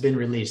once it's been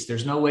released.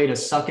 There's no way to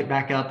suck it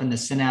back up in the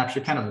synapse.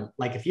 You're kind of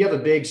like, if you have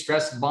a big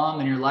stress bomb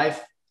in your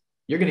life,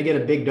 you're going to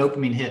get a big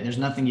dopamine hit and there's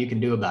nothing you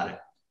can do about it.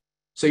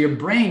 So your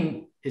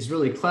brain is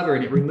really clever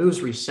and it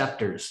removes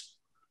receptors.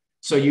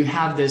 So you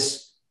have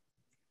this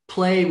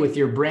play with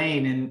your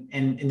brain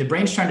and the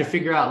brain's trying to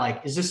figure out,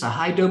 like, is this a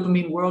high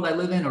dopamine world I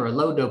live in or a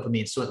low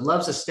dopamine? So it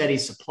loves a steady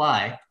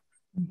supply,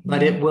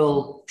 but it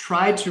will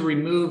try to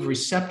remove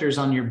receptors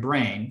on your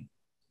brain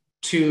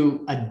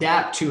to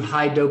adapt to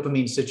high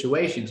dopamine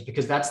situations,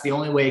 because that's the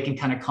only way it can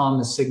kind of calm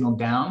the signal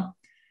down.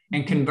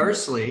 And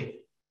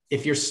conversely,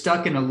 if you're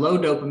stuck in a low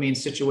dopamine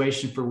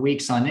situation for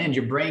weeks on end,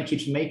 your brain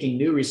keeps making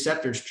new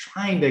receptors,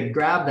 trying to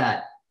grab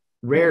that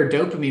rare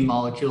dopamine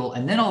molecule.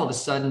 And then all of a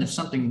sudden, if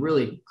something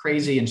really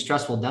crazy and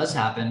stressful does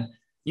happen,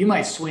 you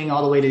might swing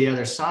all the way to the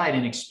other side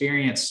and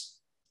experience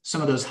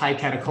some of those high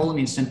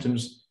catecholamine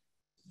symptoms.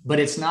 But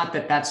it's not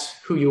that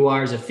that's who you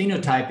are as a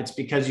phenotype. It's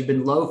because you've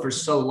been low for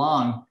so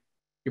long.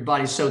 Your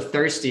body's so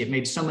thirsty. It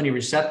made so many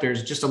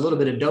receptors, just a little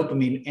bit of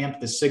dopamine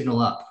amped the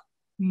signal up.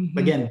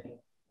 Again,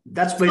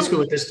 that's basically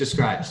what this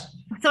describes.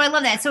 So I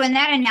love that. So in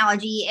that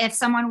analogy, if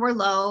someone were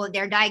low,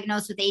 they're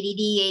diagnosed with ADD,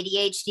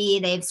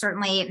 ADHD, they've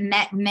certainly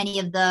met many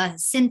of the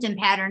symptom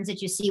patterns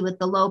that you see with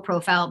the low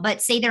profile,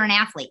 but say they're an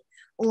athlete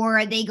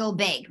or they go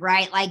big,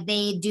 right? Like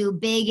they do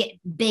big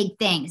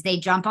things. They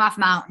jump off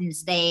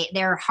mountains.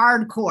 They're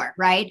hardcore,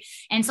 right?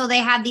 And so they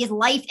have these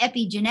life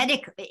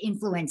epigenetic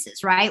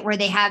influences, right? Where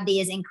they have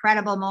these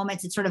incredible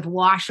moments that sort of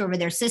wash over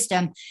their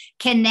system.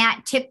 Can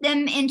that tip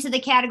them into the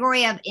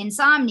category of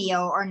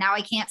insomnia, or now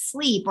I can't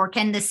sleep? Or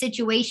can the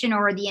situation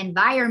or the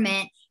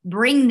environment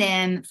bring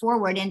them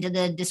forward into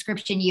the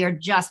description you're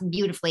just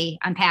beautifully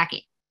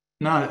unpacking?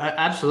 No,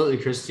 absolutely,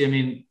 Kristi. I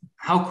mean,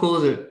 how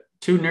cool is it?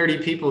 Two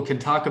nerdy people can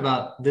talk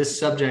about this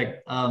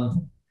subject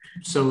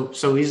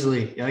so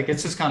easily. Like,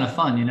 it's just kind of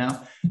fun,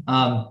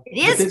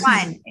 It is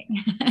fun.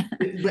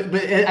 But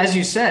as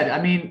you said,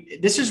 I mean,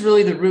 this is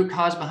really the root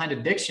cause behind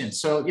addiction.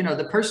 So,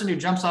 the person who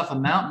jumps off a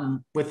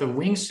mountain with a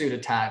wingsuit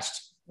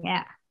attached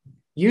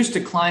used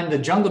to climb the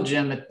jungle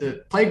gym at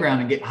the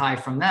playground and get high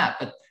from that.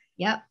 But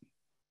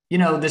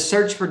the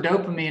search for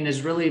dopamine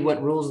is really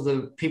what rules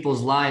the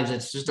people's lives.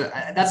 It's just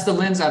that's the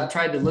lens I've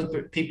tried to look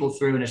at people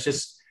through, and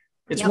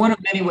it's one of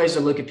many ways to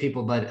look at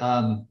people. But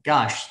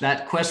gosh,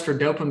 that quest for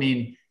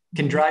dopamine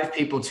can drive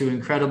people to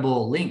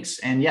incredible lengths.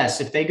 And yes,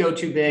 if they go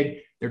too big,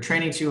 they're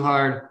training too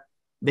hard,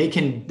 they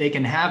can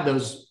have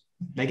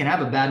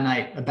a bad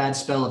night, a bad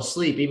spell of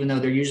sleep, even though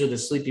they're usually the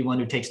sleepy one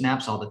who takes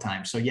naps all the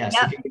time. So yes.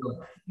 Yep.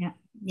 Yeah.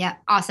 Yeah.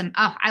 Awesome.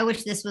 Oh, I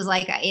wish this was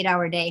like an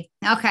 8-hour day.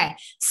 Okay.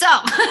 So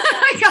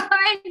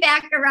going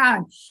back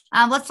around,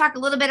 let's talk a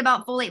little bit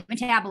about folate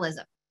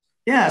metabolism.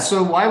 Yeah.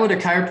 So why would a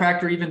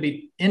chiropractor even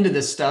be into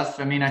this stuff?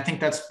 I mean, I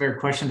think that's a fair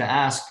question to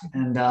ask.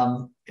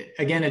 And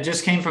again, it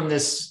just came from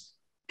this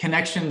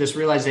connection, this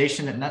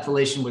realization that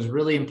methylation was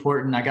really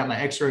important. I got my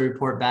X-ray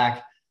report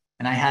back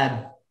and I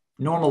had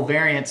normal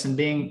variants, and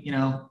being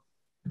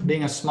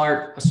a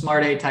smart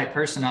A type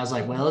person, I was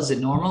like, well, is it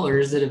normal or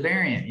is it a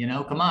variant?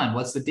 Come on,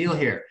 what's the deal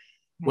here?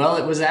 Well,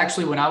 it was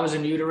actually when I was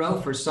in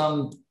utero for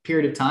some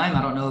period of time,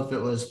 I don't know if it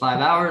was 5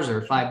 hours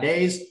or 5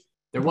 days,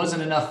 there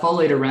wasn't enough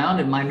folate around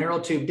and my neural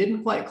tube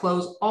didn't quite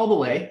close all the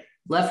way,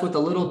 left with a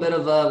little bit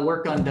of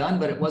work undone,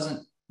 but it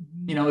wasn't,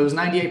 it was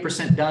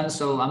 98% done.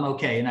 So I'm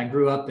okay. And I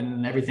grew up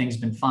and everything's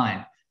been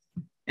fine.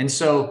 And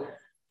so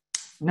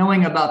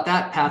knowing about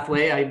that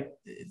pathway,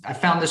 I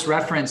found this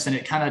reference and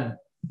it kind of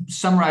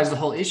summarized the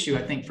whole issue,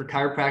 I think, for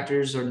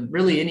chiropractors or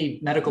really any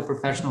medical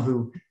professional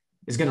who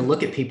is going to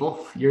look at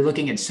people. You're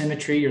looking at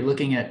symmetry, you're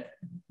looking at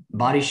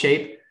body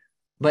shape,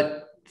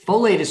 but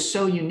folate is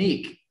so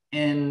unique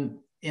in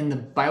the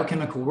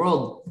biochemical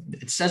world.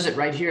 It says it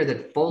right here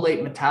that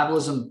folate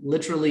metabolism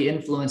literally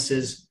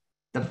influences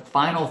the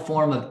final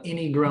form of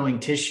any growing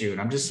tissue.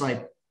 And I'm just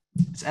like,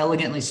 it's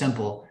elegantly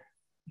simple.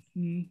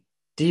 Mm-hmm.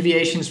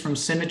 Deviations from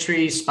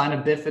symmetry,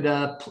 spina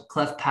bifida,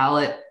 cleft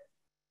palate,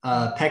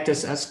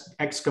 pectus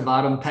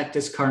excavatum,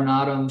 pectus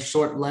carnatum,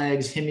 short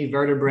legs,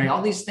 hemivertebrae,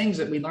 all these things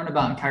that we learn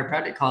about in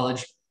chiropractic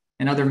college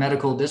and other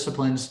medical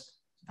disciplines,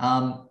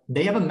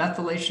 they have a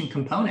methylation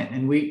component.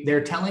 And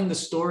they're telling the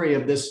story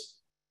of this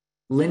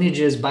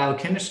lineage's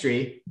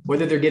biochemistry,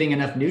 whether they're getting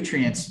enough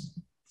nutrients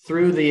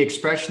through the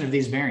expression of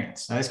these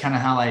variants. That's kind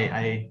of how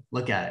I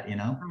look at it,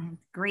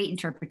 Great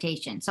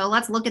interpretation. So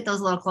let's look at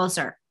those a little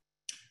closer.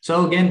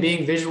 So again,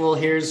 being visual,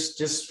 here's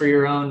just for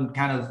your own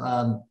kind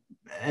of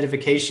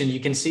edification.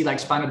 You can see like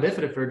spina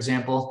bifida, for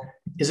example,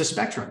 is a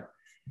spectrum.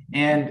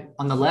 And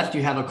on the left,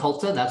 you have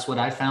occulta. That's what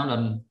I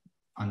found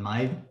on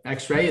my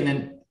X-ray. And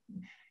then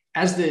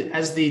as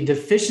the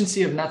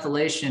deficiency of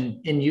methylation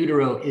in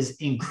utero is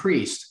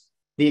increased,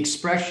 the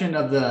expression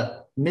of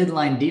the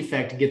midline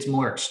defect gets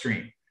more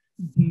extreme.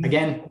 Mm-hmm.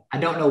 Again, I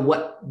don't know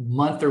what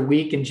month or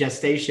week in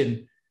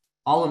gestation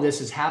all of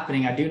this is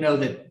happening. I do know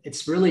that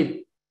it's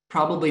really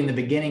probably in the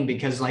beginning,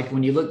 because like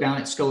when you look down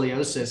at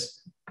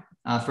scoliosis,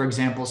 for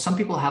example, some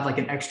people have like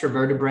an extra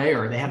vertebrae,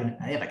 or they have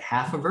like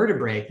half a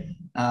vertebrae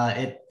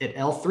at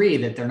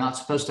L3 that they're not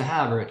supposed to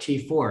have, or at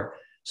T4.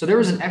 So there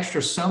was an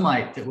extra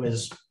somite that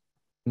was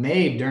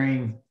made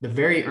during the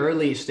very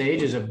early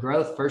stages of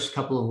growth, first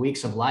couple of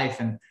weeks of life.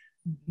 And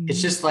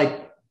it's just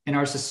like in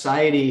our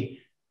society,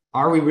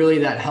 are we really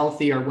that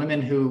healthy? Are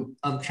women who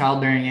of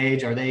childbearing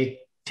age, are they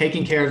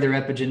taking care of their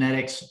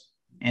epigenetics,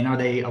 and are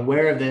they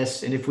aware of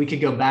this? And if we could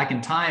go back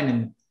in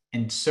time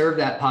and serve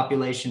that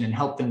population and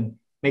help them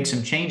make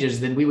some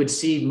changes, then we would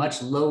see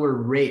much lower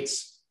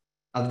rates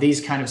of these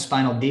kind of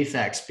spinal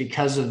defects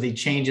because of the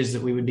changes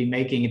that we would be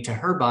making into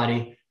her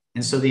body.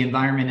 And so the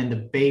environment and the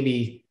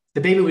baby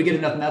would get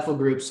enough methyl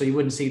groups, so you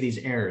wouldn't see these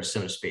errors,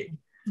 so to speak.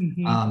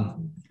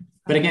 Mm-hmm.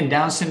 But again,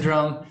 Down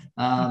syndrome,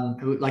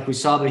 like we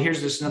saw, but here's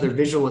just another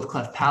visual with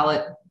cleft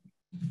palate.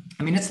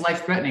 I mean, it's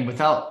life-threatening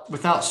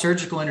without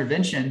surgical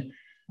intervention.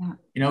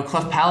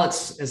 Cleft palate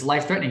is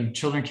life-threatening.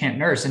 Children can't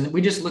nurse. And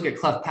we just look at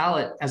cleft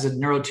palate as a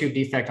neurotube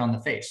defect on the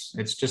face.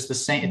 It's just the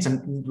same. It's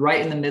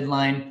right in the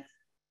midline.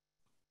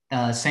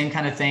 Same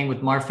kind of thing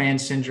with Marfan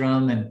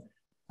syndrome.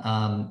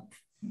 And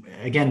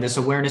again, this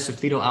awareness of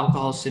fetal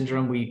alcohol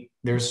syndrome,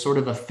 there's sort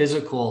of a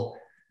physical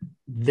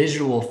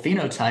visual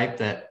phenotype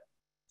that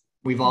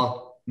we've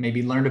all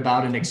maybe learned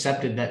about and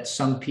accepted, that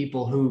some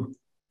people who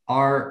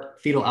are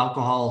fetal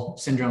alcohol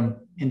syndrome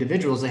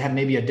individuals, they have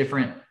maybe a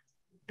different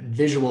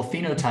visual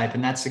phenotype.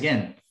 And that's,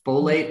 again,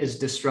 folate is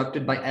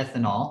disrupted by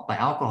ethanol, by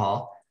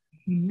alcohol.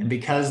 Mm-hmm. And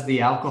because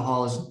the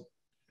alcohol is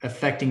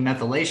affecting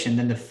methylation,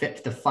 then the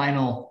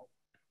final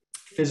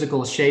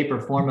physical shape or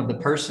form of the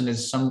person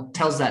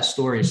tells that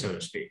story, so to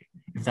speak,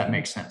 if that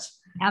makes sense.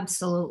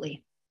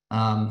 Absolutely.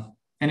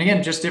 And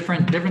again, just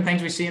different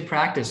things we see in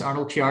practice.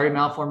 Arnold-Chiari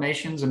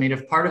malformations. I mean,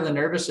 if part of the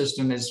nervous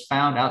system is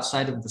found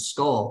outside of the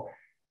skull,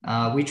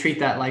 we treat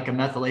that like a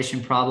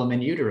methylation problem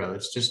in utero.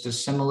 It's just a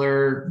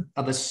similar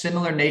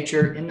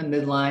nature in the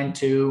midline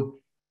to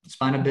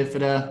spina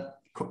bifida,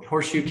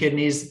 horseshoe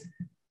kidneys.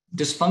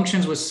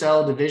 Dysfunctions with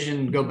cell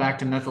division go back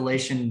to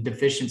methylation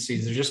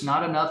deficiencies. There's just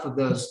not enough of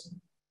those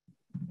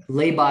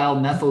labile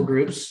methyl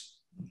groups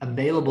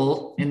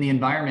available in the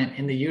environment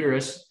in the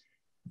uterus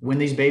when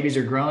these babies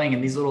are growing,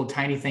 and these little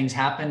tiny things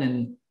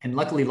happen. And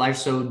luckily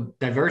life's so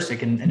diverse, it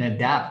can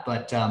adapt,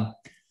 but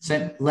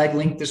leg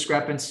length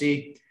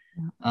discrepancy.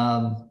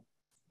 And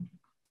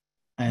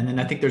then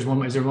I think there's one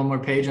more. Is there one more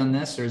page on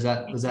this, or was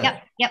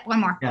that? Yep.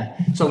 One more. Yeah.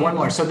 So one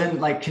more. So then,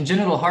 like,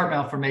 congenital heart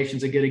malformation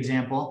is a good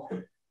example.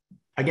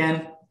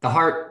 again, the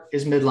heart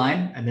is a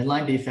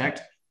midline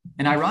defect.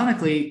 And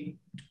ironically,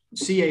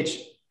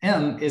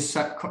 CHM is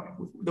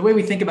the way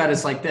we think about it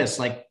is like this,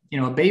 like,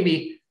 a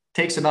baby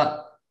takes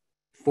about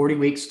 40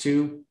 weeks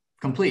to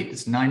complete.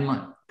 It's a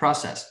 9-month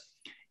process.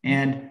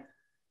 And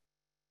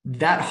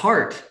that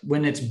heart,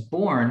 when it's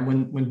born,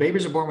 when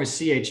babies are born with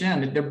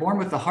CHM, they're born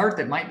with a heart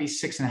that might be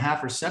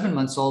 6.5 or 7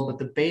 months old, but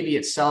the baby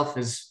itself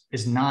is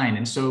 9.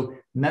 And so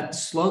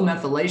slow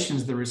methylation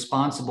is the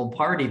responsible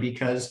party,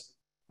 because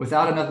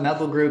without enough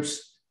methyl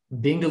groups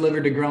being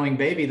delivered to growing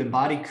baby, the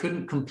body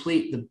couldn't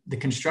complete the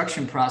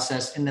construction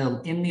process in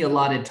the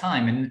allotted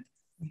time.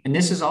 And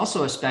this is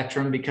also a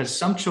spectrum, because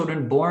some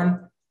children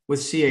born with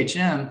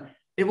CHM,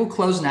 it will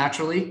close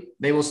naturally.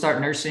 They will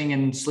start nursing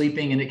and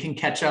sleeping, and it can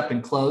catch up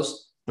and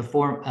close in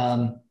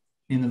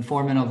the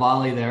foramen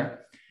ovale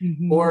there,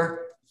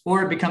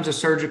 or it becomes a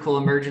surgical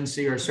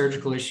emergency or a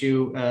surgical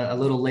issue a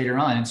little later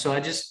on. And so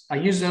I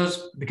use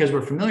those because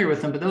we're familiar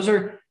with them. But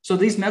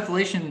these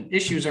methylation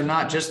issues are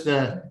not just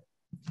the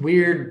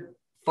weird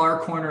far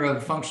corner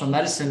of functional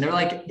medicine. They're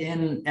like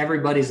in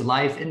everybody's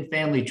life, in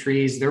family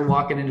trees. They're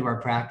walking into our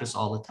practice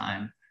all the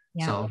time.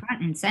 Yeah, so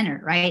front and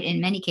center, right?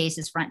 In many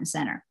cases, front and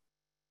center.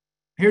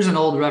 Here's an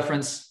old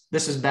reference.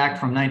 This is back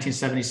from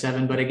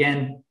 1977, but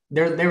again,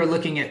 they were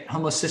looking at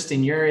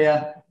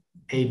homocystinuria,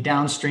 a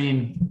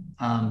downstream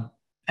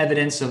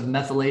evidence of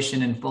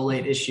methylation and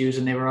folate issues,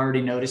 and they were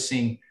already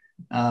noticing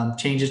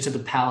changes to the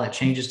palate,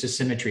 changes to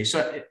symmetry.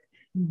 So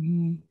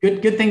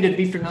good thing to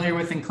be familiar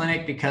with in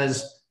clinic,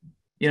 because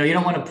you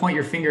don't want to point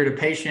your finger at a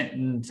patient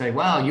and say,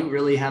 wow, you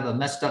really have a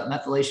messed up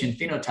methylation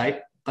phenotype,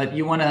 but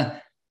you want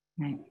to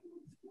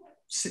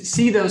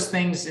see those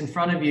things in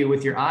front of you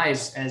with your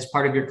eyes as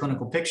part of your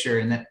clinical picture,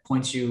 and that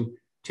points you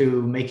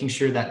to making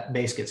sure that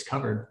base gets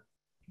covered.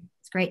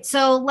 That's great.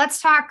 So let's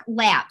talk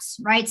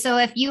labs, right? So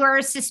if you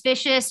are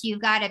suspicious,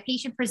 you've got a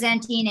patient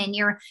presenting and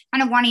you're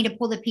kind of wanting to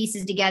pull the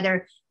pieces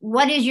together,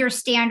 what is your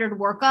standard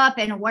workup,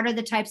 and what are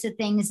the types of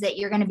things that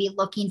you're going to be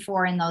looking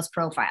for in those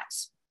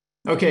profiles?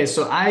 Okay,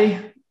 so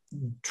I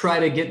try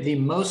to get the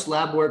most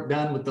lab work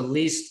done with the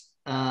least,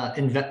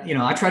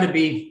 I try to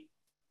be,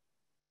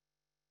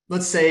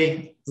 let's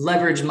say,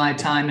 leverage my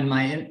time and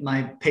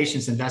my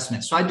patient's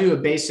investment. So I do a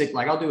basic,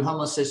 like I'll do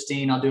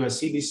homocysteine, I'll do a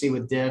CBC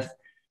with diff,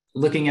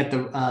 looking at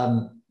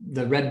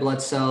the red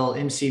blood cell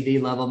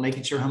MCV level,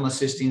 making sure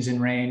homocysteine's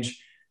in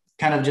range,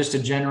 kind of just a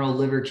general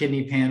liver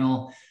kidney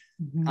panel.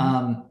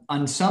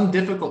 On some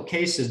difficult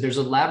cases, there's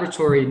a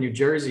laboratory in New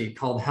Jersey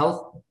called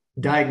Health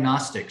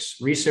Diagnostics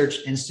Research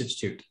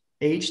Institute,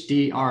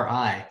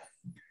 HDRI,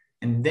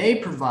 and they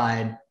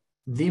provide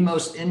the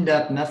most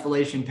in-depth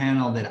methylation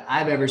panel that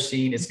I've ever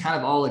seen. It's kind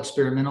of all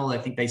experimental. I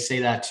think they say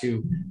that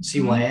to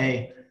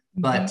CYA,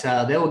 but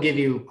they will give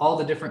you all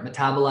the different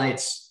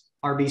metabolites,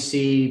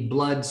 RBC,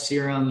 blood,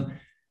 serum,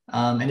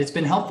 and it's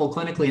been helpful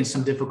clinically in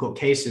some difficult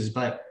cases.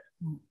 But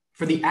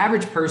for the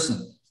average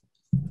person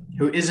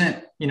who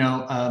isn't,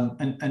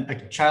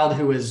 a child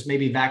who is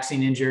maybe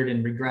vaccine injured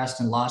and regressed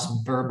and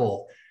lost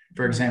verbal,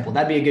 for example,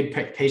 that'd be a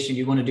good patient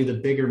you want to do the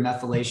bigger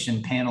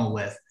methylation panel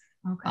with.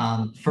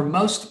 Okay. For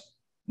most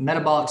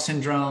metabolic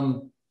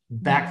syndrome,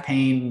 back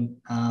pain,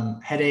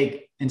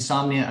 headache,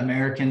 insomnia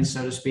Americans,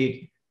 so to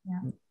speak,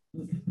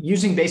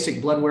 using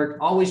basic blood work,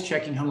 always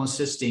checking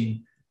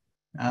homocysteine.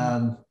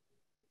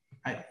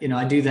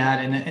 I do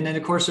that. And then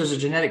of course there's a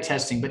genetic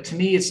testing, but to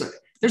me,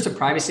 there's a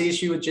privacy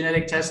issue with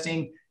genetic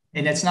testing,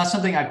 and it's not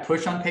something I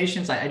push on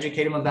patients. I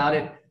educate them about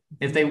it.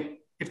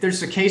 If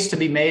there's a case to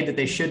be made that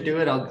they should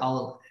do it,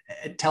 I'll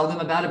tell them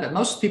about it. But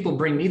most people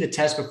bring me the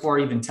test before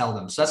I even tell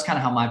them. So that's kind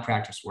of how my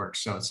practice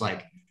works. So it's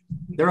like,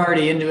 they're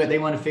already into it. They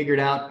want to figure it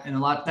out.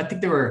 And I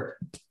think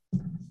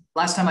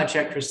last time I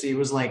checked, Kristi, it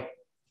was like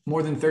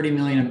more than 30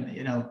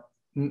 million,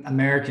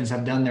 Americans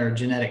have done their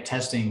genetic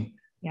testing.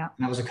 Yeah.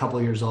 And I was a couple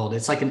of years old.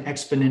 It's like an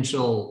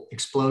exponential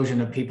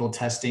explosion of people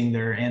testing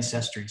their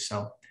ancestry.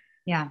 So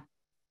yeah,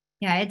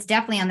 it's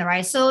definitely on the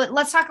rise. So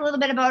let's talk a little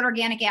bit about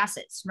organic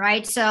acids,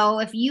 right? So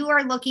if you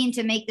are looking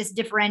to make this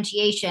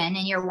differentiation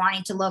and you're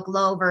wanting to look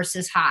low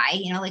versus high,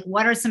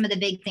 what are some of the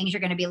big things you're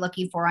going to be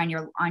looking for on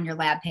your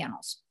lab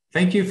panels?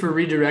 Thank you for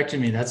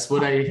redirecting me. That's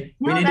what we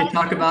need to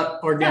talk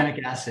about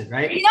organic acid,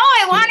 right?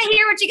 I want to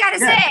hear what you got to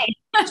say.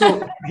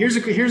 So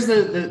here's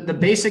the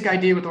basic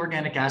idea with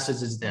organic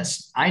acids is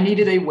this. I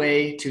needed a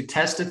way to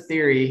test a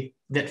theory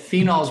that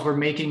phenols were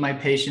making my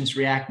patients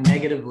react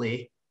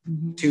negatively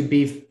to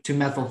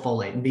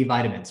methylfolate and B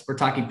vitamins. We're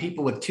talking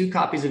people with 2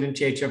 copies of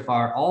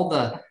MTHFR, all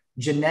the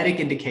genetic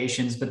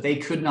indications, but they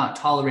could not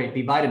tolerate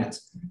B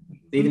vitamins.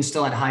 They even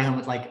still had high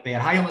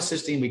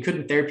homocysteine. We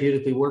couldn't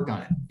therapeutically work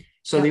on it.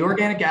 So the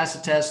organic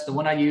acid test, the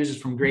one I use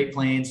is from Great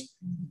Plains,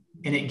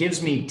 and it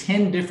gives me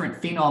 10 different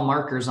phenol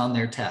markers on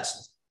their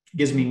test. It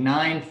gives me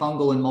 9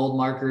 fungal and mold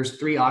markers,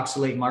 3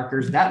 oxalate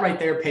markers. That right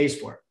there pays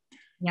for it.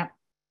 Yep.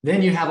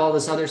 Then you have all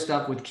this other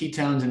stuff with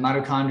ketones and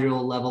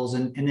mitochondrial levels.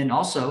 And then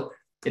also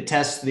it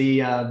tests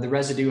the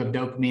residue of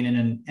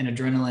dopamine and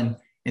adrenaline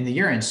in the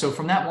urine. So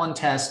from that one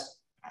test,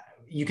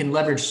 you can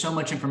leverage so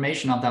much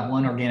information off that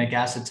one organic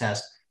acid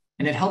test.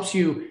 And it helps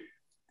you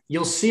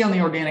you'll see on the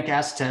organic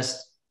acid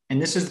test,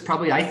 and this is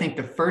probably, I think,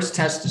 the first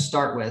test to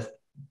start with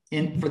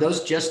for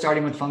those just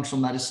starting with functional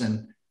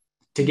medicine,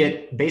 to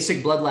get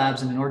basic blood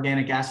labs and an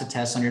organic acid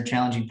test on your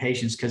challenging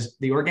patients, because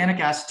the organic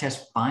acid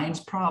test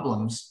finds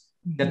problems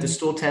that the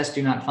stool tests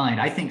do not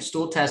find. I think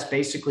stool tests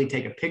basically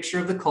take a picture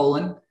of the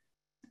colon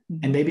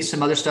and maybe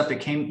some other stuff that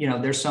came,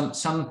 there's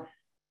some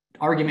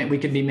argument we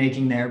could be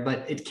making there,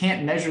 but it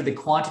can't measure the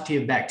quantity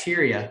of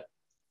bacteria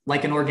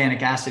like an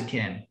organic acid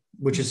can,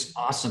 which is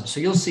awesome.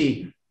 So you'll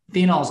see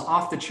phenols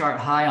off the chart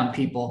high on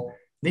people.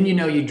 Then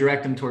you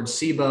direct them towards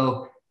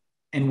SIBO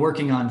and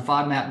working on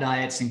FODMAP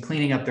diets and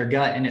cleaning up their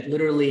gut. And it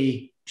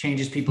literally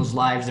changes people's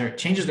lives. It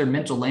changes their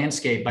mental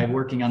landscape by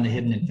working on the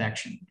hidden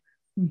infection.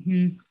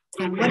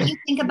 And what do you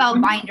think about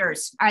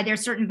binders? Are there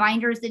certain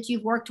binders that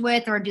you've worked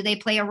with, or do they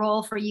play a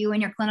role for you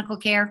in your clinical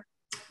care?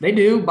 They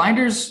do.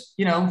 Binders,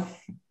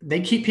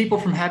 they keep people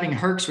from having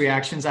Herx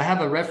reactions. I have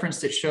a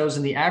reference that shows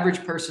in the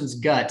average person's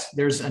gut,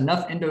 there's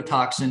enough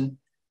endotoxin.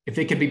 If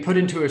it could be put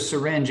into a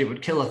syringe, it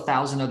would kill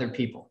 1,000 other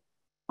people.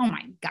 Oh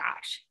my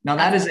gosh. Now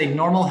that is a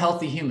normal,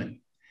 healthy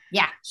human.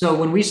 Yeah. So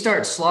when we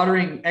start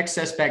slaughtering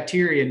excess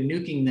bacteria and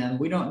nuking them,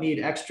 we don't need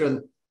extra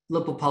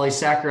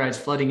lipopolysaccharides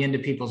flooding into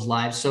people's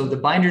lives. So the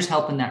binders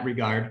help in that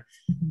regard.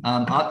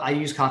 I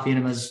use coffee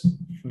enemas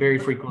very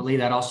frequently.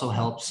 That also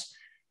helps.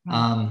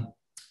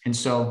 And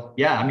so,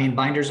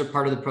 binders are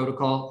part of the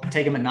protocol.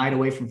 Take them at night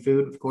away from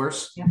food, of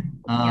course.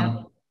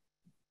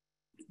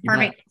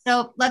 Perfect.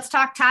 So let's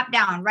talk top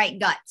down, right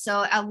gut.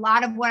 So a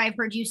lot of what I've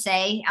heard you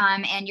say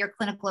and your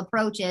clinical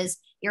approach is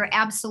you're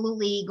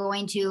absolutely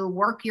going to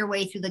work your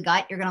way through the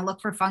gut. You're going to look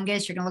for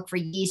fungus. You're going to look for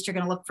yeast. You're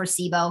going to look for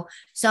SIBO.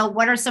 So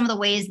what are some of the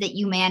ways that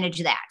you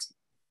manage that?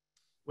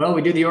 Well,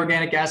 we do the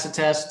organic acid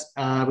test.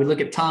 We look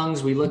at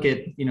tongues. We look at,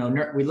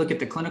 we look at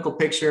the clinical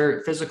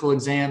picture, physical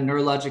exam,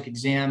 neurologic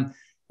exam,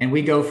 and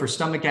we go for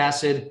stomach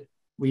acid.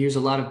 We use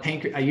a lot of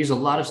I use a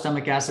lot of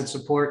stomach acid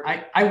support.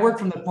 I work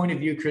from the point of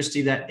view,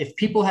 Kristi, that if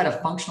people had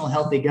a functional,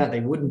 healthy gut, they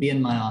wouldn't be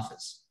in my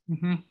office.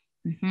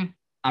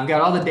 I've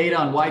got all the data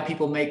on why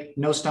people make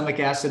no stomach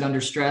acid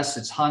under stress.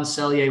 It's Hans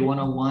Selye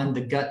 101.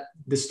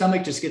 The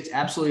stomach just gets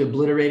absolutely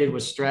obliterated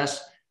with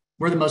stress.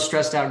 We're the most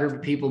stressed out group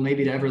of people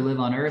maybe to ever live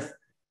on earth.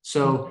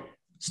 So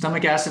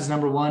stomach acid is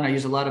number one. I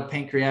use a lot of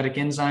pancreatic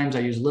enzymes. I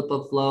use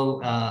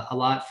LipoFlow a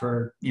lot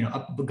for,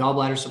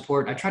 gallbladder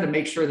support. I try to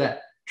make sure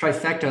that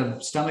trifecta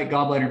of stomach,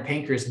 gallbladder, and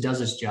pancreas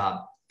does its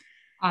job.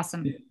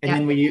 Awesome. And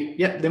then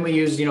we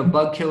use,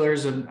 bug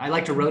killers, and I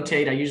like to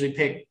rotate. I usually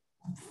pick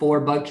 4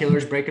 bug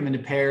killers, break them into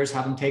pairs,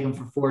 have them take them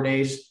for 4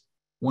 days,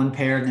 one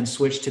pair, and then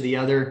switch to the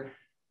other.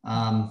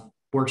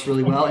 Works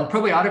really well. And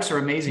probiotics are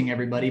amazing,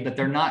 everybody, but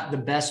they're not the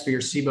best for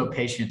your SIBO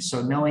patients.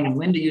 So knowing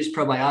when to use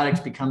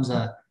probiotics becomes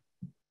a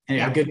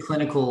good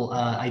clinical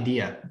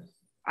idea.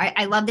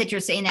 I love that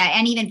you're saying that,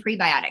 and even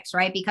prebiotics,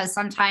 right? Because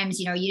sometimes,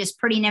 you just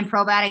putting in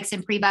probiotics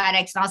and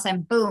prebiotics, and all of a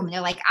sudden, boom,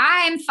 they're like,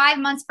 I'm 5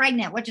 months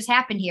pregnant. What just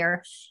happened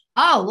here?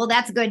 Oh, well,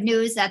 that's good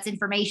news. That's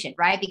information,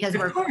 right? Because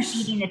we're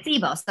eating the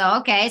SIBO. So,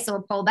 okay, so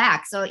we'll pull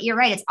back. So you're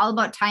right. It's all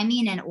about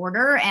timing and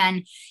order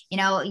and,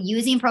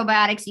 using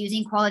probiotics,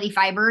 using quality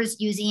fibers,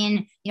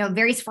 using,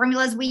 various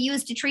formulas we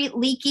use to treat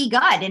leaky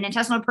gut and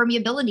intestinal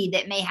permeability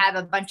that may have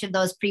a bunch of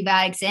those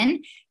prebiotics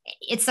in.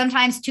 It's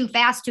sometimes too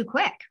fast, too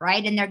quick,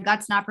 right? And their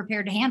gut's not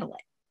prepared to handle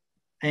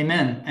it.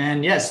 Amen.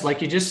 And yes,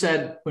 like you just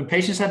said, when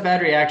patients have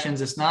bad reactions,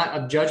 it's not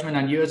a judgment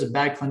on you as a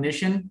bad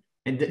clinician.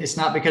 It's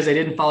not because they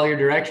didn't follow your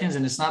directions,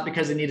 and it's not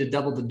because they need to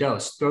double the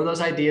dose. Throw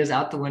those ideas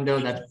out the window.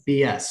 That's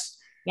BS.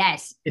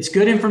 Yes. It's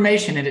good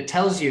information, and it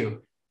tells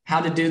you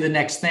how to do the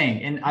next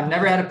thing. And I've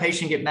never had a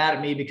patient get mad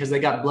at me because they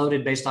got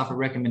bloated based off a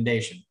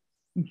recommendation.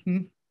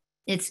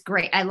 It's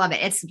great. I love it.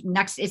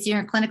 It's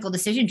your clinical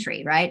decision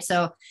tree, right?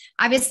 So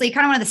obviously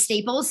kind of one of the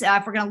staples,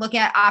 if we're going to look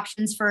at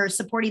options for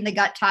supporting the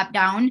gut top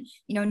down,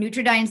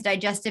 Nutridyne's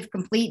Digestive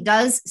Complete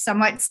does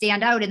somewhat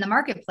stand out in the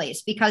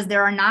marketplace because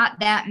there are not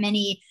that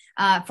many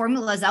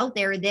formulas out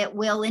there that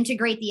will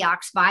integrate the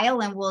ox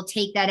bile and will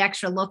take that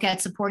extra look at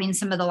supporting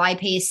some of the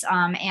lipase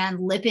and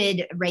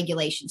lipid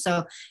regulation.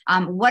 So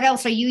what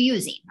else are you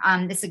using?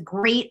 This is a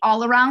great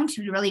all around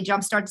to really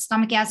jumpstart the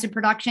stomach acid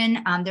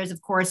production. There's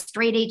of course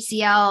straight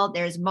HCl.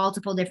 There's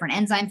multiple different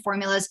enzyme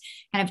formulas.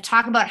 Kind of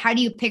talk about how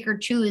do you pick or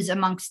choose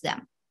amongst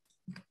them?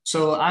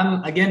 So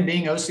I'm, again,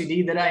 being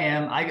OCD that I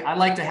am, I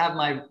like to have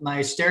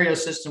my stereo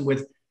system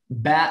with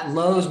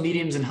lows,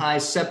 mediums, and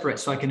highs separate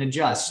so I can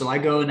adjust. So I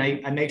go and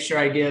I make sure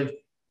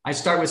I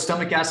start with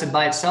stomach acid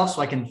by itself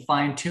so I can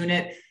fine tune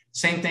it.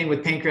 Same thing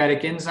with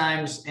pancreatic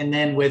enzymes. And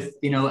then with,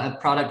 a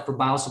product for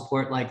bile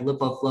support like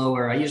LipoFlow,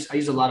 or I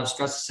use a lot of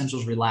Stress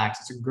Essentials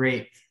Relax. It's a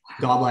great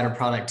gallbladder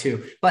product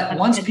too. But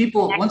once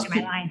people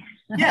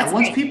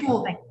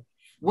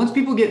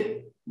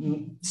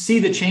see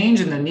the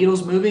change and the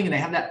needle's moving and they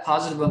have that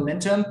positive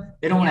momentum,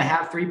 they don't want to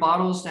have 3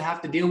 bottles to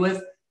have to deal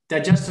with.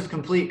 Digestive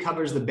Complete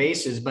covers the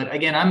bases. But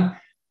again, I'm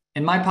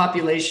in my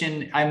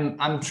population,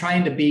 I'm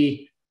trying to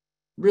be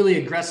really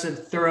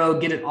aggressive, thorough,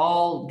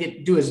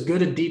 do as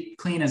good a deep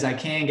clean as I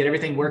can, get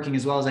everything working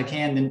as well as I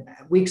can. Then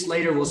weeks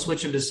later, we'll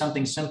switch them to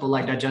something simple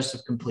like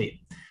Digestive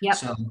Complete. Yep.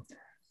 So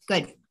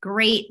Good.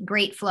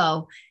 Great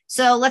flow.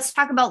 So let's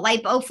talk about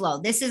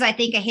lipoflow. This is, I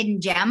think, a hidden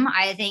gem.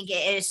 I think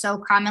it is so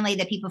commonly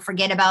that people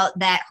forget about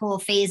that whole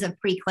phase of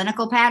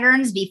preclinical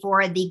patterns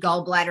before the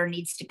gallbladder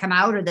needs to come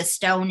out or the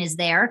stone is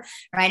there,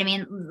 right? I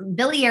mean,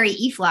 biliary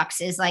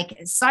efflux is like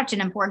such an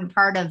important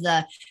part of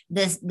the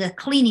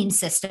cleaning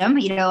system,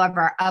 you know, of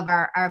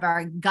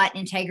our gut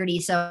integrity.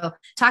 So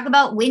talk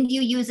about when do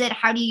you use it?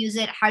 How do you use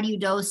it? How do you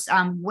dose?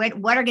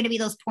 What are going to be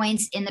those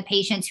points in the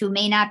patients who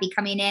may not be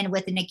coming in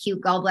with an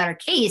acute gallbladder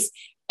case,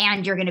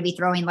 and you're going to be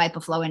throwing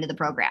lipoflow into the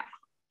program?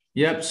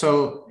 Yep.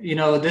 So, you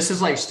know, this is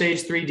like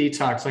stage 3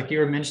 detox. Like you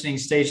were mentioning,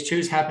 stage 2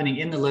 is happening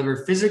in the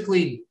liver,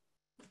 physically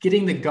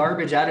getting the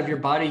garbage out of your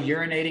body,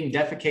 urinating,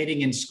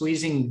 defecating, and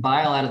squeezing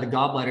bile out of the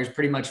gallbladder is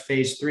pretty much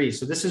phase 3.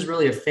 So this is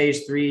really a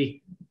phase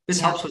 3.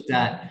 This helps with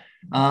that.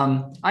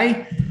 You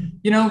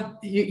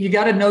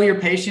got to know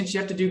your patients. You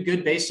have to do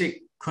good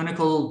basic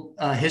clinical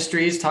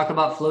histories, talk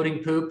about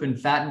floating poop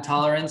and fat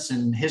intolerance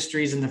and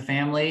histories in the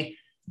family.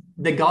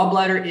 The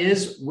gallbladder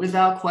is,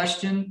 without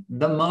question,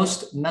 the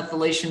most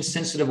methylation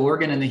sensitive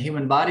organ in the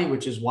human body,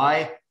 which is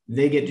why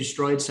they get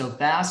destroyed so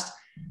fast.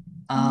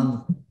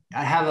 I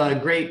have a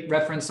great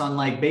reference on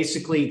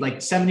basically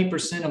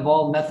 70% of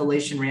all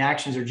methylation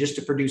reactions are just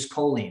to produce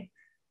choline.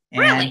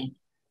 Really?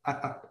 And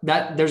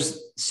that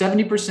there's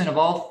 70% of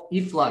all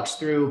efflux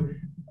through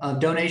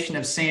donation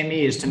of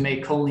SAMe is to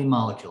make choline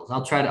molecules.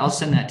 I'll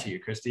send that to you,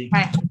 Kristi.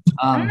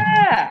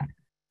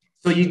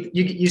 So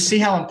you see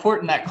how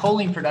important that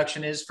choline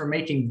production is for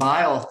making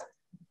bile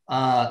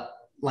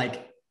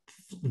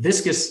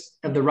viscous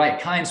of the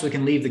right kind so it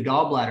can leave the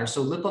gallbladder.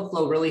 So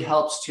lipoflow really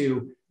helps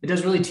it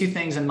does really 2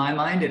 things in my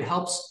mind. It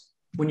helps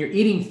when you're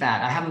eating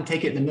fat. I have them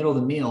take it in the middle of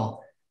the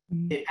meal.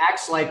 It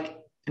acts like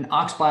an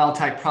ox bile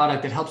type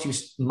product that helps you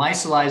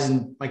micelize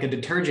and like a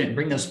detergent,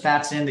 bring those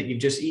fats in that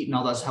you've just eaten,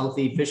 all those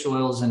healthy fish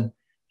oils and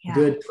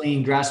good,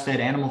 clean,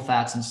 grass-fed animal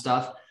fats and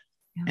stuff.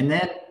 Yeah. And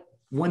then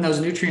when those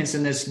nutrients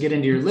in this get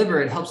into your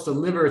liver, it helps the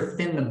liver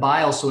thin the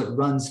bile so it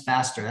runs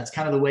faster. That's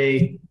kind of the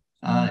way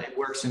it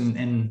works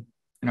in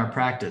our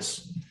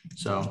practice.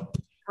 So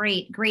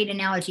great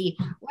analogy.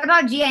 What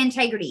about GI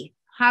integrity?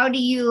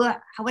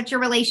 What's your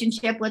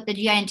relationship with the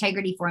GI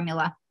integrity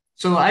formula?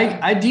 So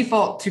I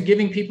default to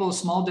giving people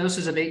small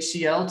doses of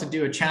HCl to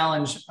do a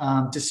challenge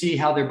to see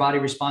how their body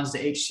responds to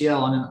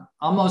HCl on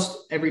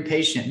almost every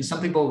patient. And some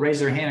people raise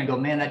their hand and go,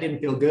 man, that didn't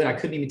feel good. I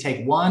couldn't even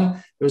take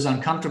one. It was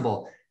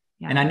uncomfortable.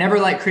 Yeah. And I never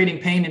like creating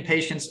pain in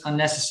patients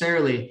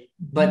unnecessarily,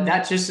 but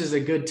that just is a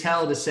good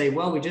tell to say,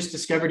 well, we just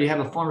discovered you have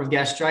a form of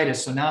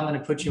gastritis. So now I'm going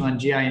to put you on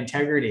GI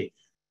integrity.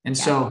 And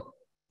so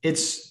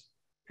it's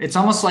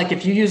almost like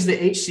if you use the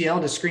HCl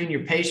to screen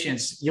your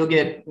patients, you'll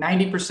get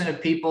 90%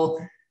 of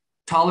people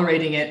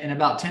tolerating it. And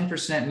about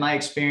 10%, in my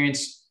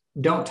experience,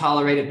 don't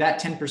tolerate it.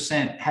 That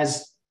 10%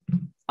 has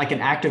like an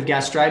active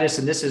gastritis.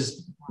 And this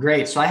is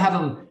great. So I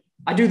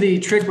do the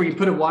trick where you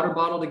put a water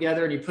bottle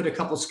together and you put a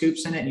couple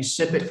scoops in it and you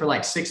sip it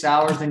for 6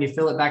 hours. Then you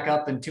fill it back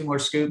up and 2 more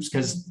scoops,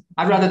 because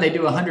I'd rather they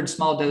do 100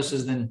 small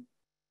doses than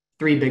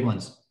 3 big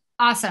ones.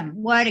 Awesome.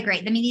 What a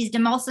great, these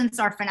demulcents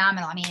are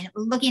phenomenal. I mean,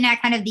 looking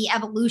at kind of the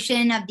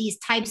evolution of these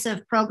types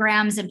of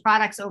programs and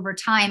products over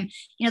time,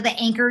 the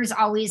anchors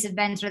always have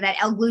been sort of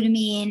that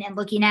L-glutamine and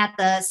looking at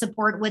the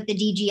support with the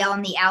DGL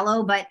and the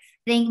aloe, but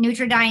I think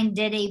Nutridyne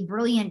did a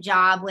brilliant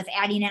job with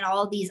adding in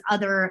all these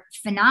other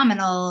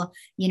phenomenal,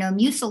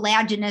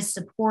 mucilaginous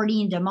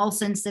supporting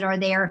demulcents that are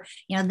there.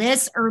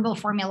 This herbal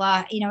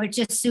formula, it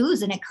just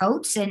soothes and it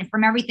coats, and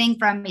from everything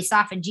from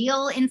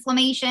esophageal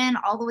inflammation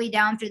all the way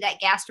down through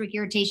that gastric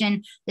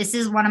irritation. This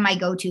is one of my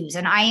go-tos,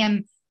 and I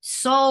am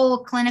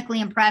so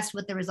clinically impressed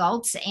with the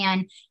results.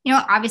 And,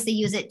 obviously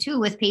use it too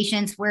with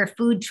patients where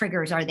food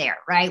triggers are there,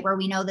 right? Where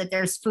we know that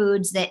there's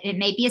foods that it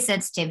may be a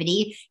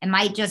sensitivity. It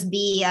might just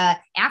be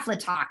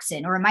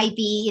aflatoxin, or it might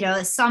be,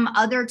 some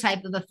other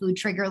type of a food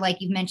trigger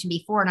like you've mentioned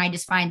before. And I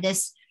just find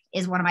this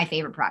is one of my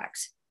favorite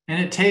products. And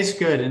it tastes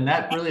good. And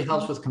that really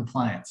helps with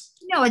compliance.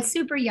 No, it's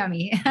super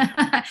yummy.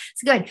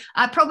 It's good.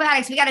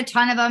 Probiotics, we got a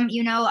ton of them,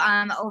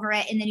 over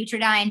in the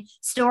Nutridyne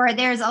store.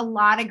 There's a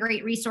lot of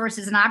great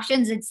resources and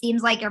options. It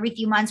seems like every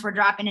few months we're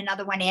dropping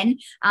another one in,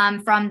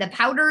 from the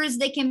powders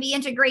that can be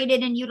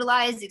integrated and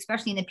utilized,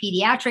 especially in the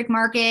pediatric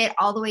market,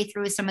 all the way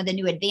through some of the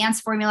new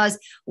advanced formulas.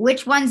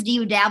 Which ones do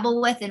you dabble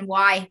with and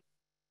why?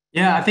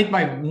 Yeah, I think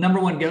my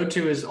number one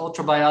go-to is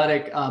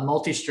Ultrabiotic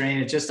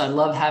multi-strain. I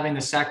love having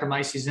the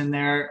Saccharomyces in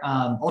there.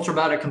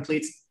 Ultrabiotic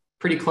completes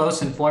pretty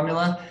close in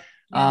formula.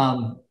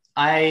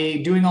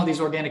 Doing all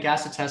these organic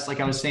acid tests, like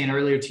I was saying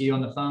earlier to you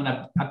on the phone,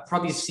 I've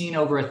probably seen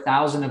over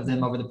 1,000 of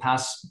them over the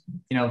past,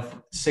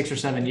 6 or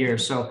 7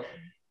 years. So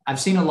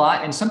I've seen a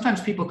lot. And sometimes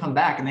people come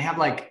back and they have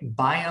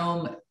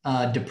biome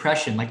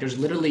depression. There's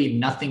literally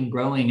nothing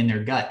growing in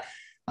their gut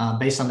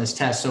based on this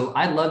test. So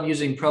I love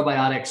using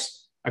probiotics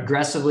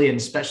aggressively, and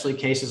especially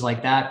cases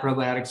like that,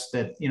 probiotics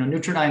that,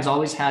 Nutridyne's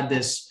always had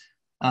this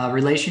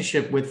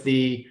relationship with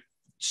the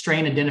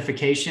strain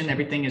identification.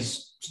 Everything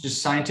is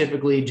just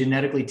scientifically,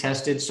 genetically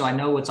tested. So I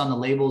know what's on the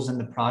labels in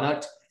the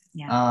product.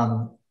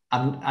 Yeah.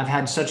 I've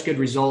had such good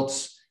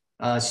results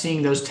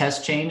seeing those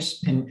tests change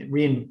and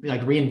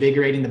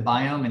reinvigorating the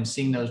biome and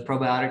seeing those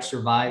probiotics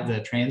survive the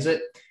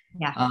transit.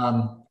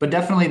 Yeah. But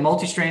definitely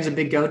multi-strain is a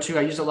big go-to.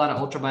 I use a lot of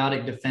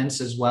ultrabiotic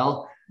defense as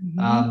well.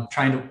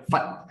 Trying to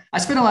fight. I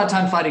spend a lot of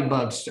time fighting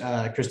bugs,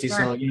 Kristi.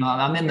 Sure. So,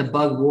 I'm in the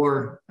bug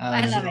war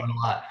zone a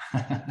lot.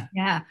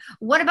 Yeah.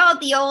 What about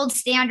the old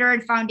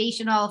standard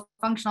foundational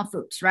functional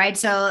foods, right?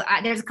 So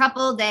there's a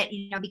couple that,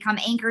 become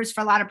anchors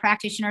for a lot of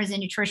practitioners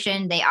in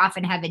nutrition. They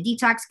often have a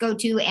detox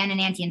go-to and an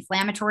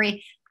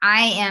anti-inflammatory.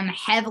 I am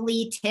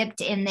heavily tipped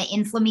in the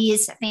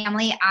Inflamease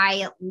family.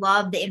 I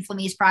love the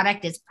Inflamease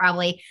product. It's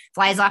probably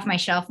flies off my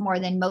shelf more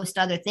than most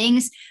other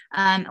things.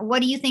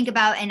 What do you think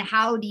about, and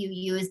how do you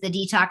use the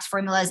detox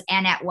formulas,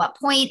 and at what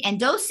point, and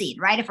dosing,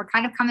 right? If we're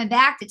kind of coming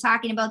back to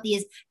talking about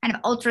these kind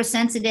of ultra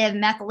sensitive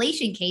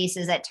methylation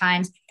cases at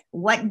times,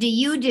 what do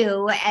you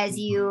do as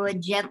you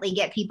gently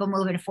get people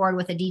moving forward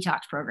with a detox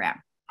program?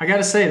 I got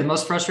to say, the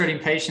most frustrating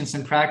patients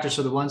in practice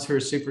are the ones who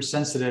are super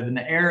sensitive. And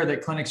here's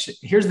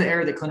the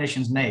error that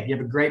clinicians make. You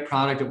have a great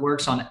product that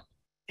works on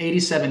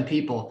 87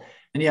 people,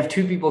 and you have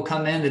 2 people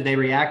come in that they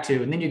react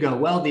to. And then you go,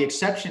 well, the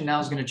exception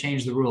now is going to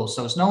change the rule.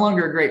 So it's no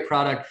longer a great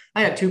product.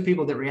 I had 2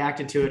 people that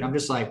reacted to it. And I'm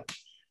just like,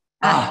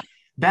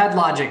 bad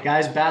logic,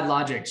 guys, bad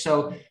logic.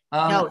 So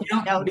being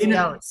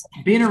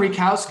a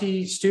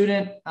Rikowski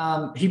student,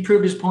 he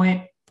proved his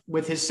point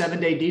with his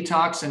 7-day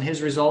detox and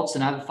his results.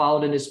 And I've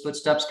followed in his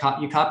footsteps.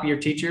 You copy your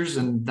teachers,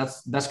 and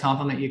that's the best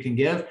compliment you can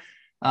give.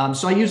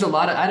 So I use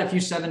I had a few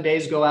 7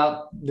 days go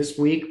out this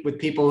week with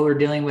people who are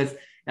dealing with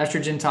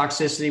estrogen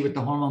toxicity, with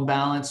the hormone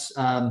balance,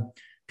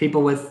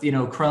 people with,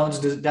 Crohn's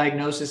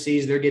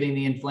diagnoses, they're getting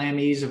the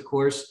Inflamease, of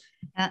course.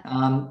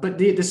 But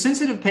the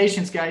sensitive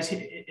patients, guys,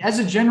 as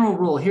a general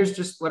rule, here's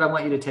just what I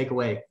want you to take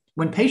away.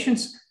 When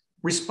patients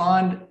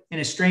respond in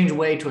a strange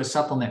way to a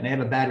supplement, they have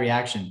a bad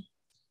reaction.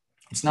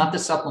 It's not the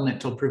supplement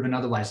till proven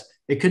otherwise.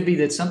 It could be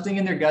that something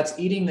in their guts,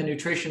 eating the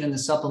nutrition in the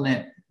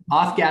supplement,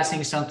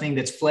 off-gassing something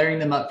that's flaring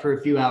them up for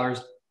a few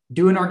hours,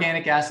 do an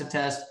organic acid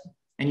test,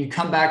 and you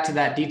come back to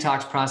that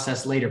detox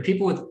process later.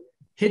 People with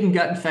hidden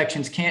gut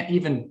infections can't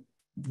even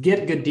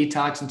get good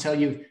detox until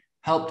you've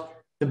helped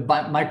the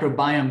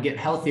microbiome get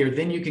healthier.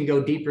 Then you can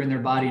go deeper in their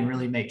body and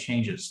really make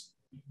changes.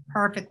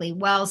 Perfectly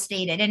well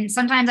stated. And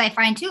sometimes I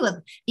find too,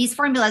 of these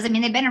formulas,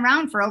 they've been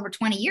around for over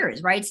 20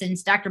 years, right?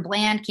 Since Dr.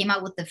 Bland came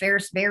out with the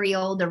very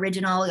old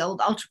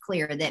Ultra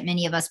Clear that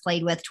many of us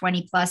played with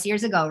 20 plus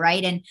years ago,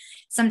 right? And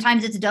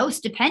sometimes it's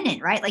dose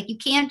dependent, right? Like you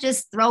can't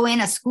just throw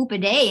in a scoop a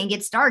day and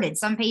get started.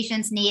 Some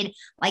patients need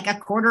like a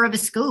quarter of a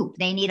scoop.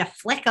 They need a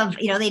flick of,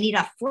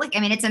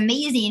 it's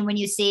amazing when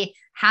you see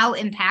how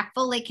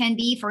impactful it can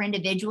be for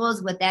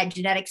individuals with that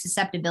genetic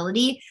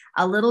susceptibility.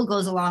 A little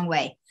goes a long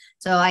way.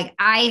 So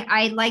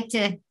I like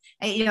to,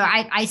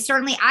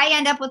 I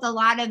end up with a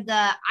lot of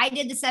I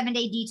did the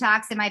 7-day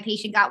detox and my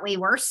patient got way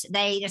worse.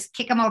 They just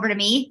kick them over to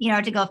me,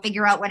 to go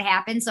figure out what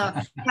happened. So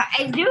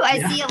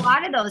I see a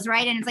lot of those,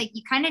 right? And it's like,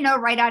 you kind of know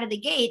right out of the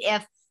gate,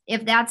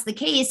 if that's the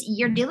case,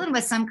 you're dealing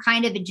with some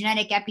kind of a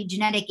genetic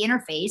epigenetic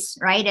interface,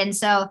 right? And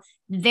so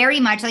very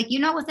much like,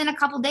 within a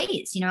couple of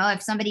days,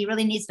 if somebody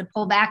really needs to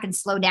pull back and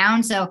slow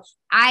down. So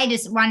I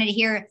just wanted to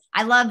hear,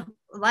 I love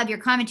your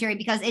commentary,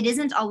 because it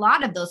isn't a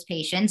lot of those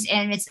patients,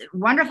 and it's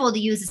wonderful to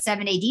use a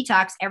 7-day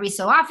detox every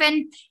so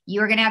often.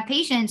 You're going to have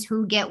patients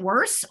who get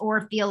worse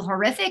or feel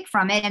horrific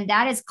from it. And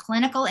that is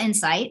clinical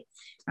insight,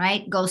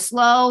 right? Go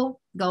slow,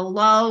 go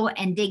low,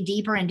 and dig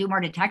deeper and do more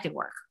detective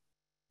work.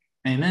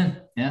 Amen.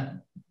 Yeah.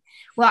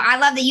 Well, I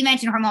love that you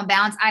mentioned hormone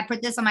balance. I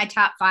put this on my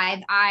top 5.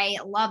 I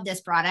love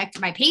this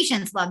product. My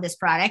patients love this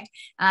product.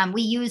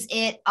 We use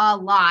it a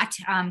lot.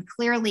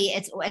 Clearly,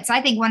 it's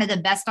I think one of the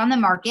best on the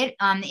market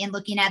in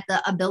looking at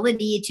the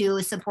ability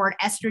to support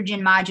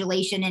estrogen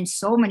modulation in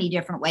so many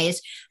different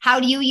ways. How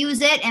do you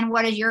use it, and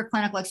what is your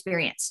clinical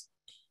experience?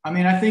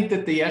 I think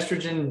that the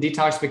estrogen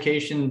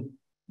detoxification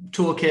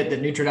toolkit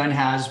that Nutridyne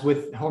has,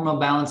 with hormone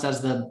balance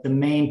as the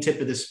main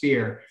tip of the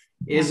spear,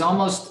 is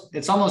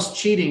almost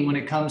cheating when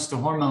it comes to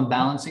hormone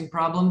balancing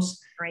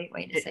problems. Great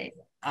way to say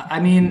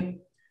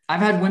it. I've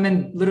had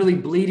women literally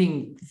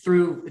bleeding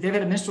through. They've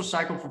had a menstrual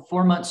cycle for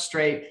 4 months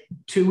straight,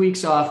 2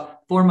 weeks off,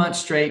 4 months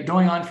straight,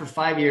 going on for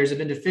 5 years. I've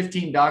been to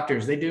 15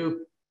 doctors. They go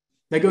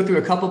through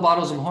a couple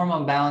bottles of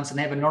hormone balance, and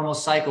they have a normal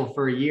cycle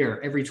for a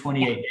year, every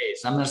 28 days.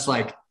 I'm just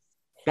like,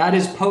 that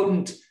is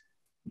potent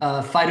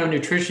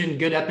phytonutrition,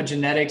 good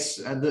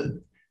epigenetics.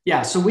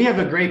 So we have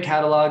a great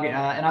catalog,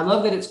 and I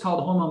love that it's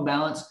called hormone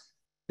balance,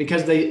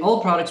 because the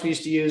old products we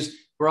used to use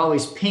were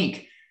always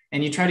pink,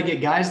 and you try to get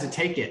guys to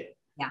take it.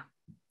 Yeah.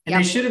 And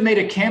they should have made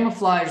a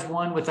camouflage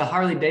one with a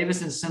Harley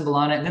Davidson symbol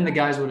on it, and then the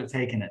guys would have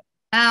taken it.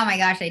 Oh my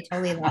gosh, I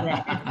totally love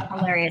it.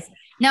 Hilarious.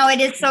 No,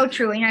 it is so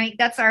true.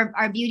 That's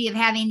our beauty of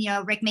having,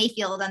 Rick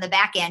Mayfield on the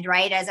back end,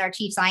 right? As our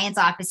chief science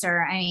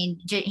officer. I mean,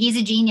 he's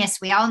a genius.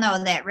 We all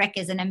know that Rick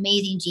is an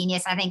amazing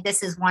genius. I think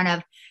this is one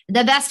of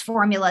the best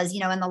formulas, in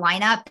the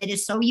lineup. It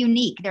is so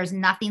unique. There's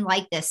nothing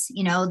like this,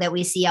 that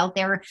we see out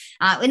there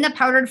in the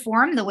powdered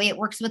form, the way it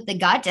works with the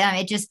gut.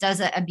 It just does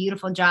a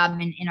beautiful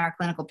job in our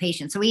clinical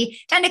patients. So we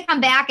tend to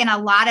come back, and a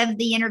lot of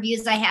the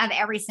interviews I have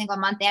every single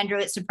month,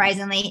 Andrew,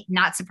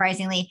 not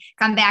surprisingly,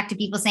 come back to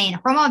people saying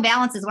hormone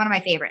balance is one of my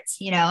favorites.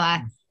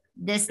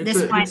 This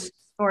one.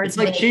 It's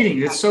like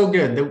cheating. It's so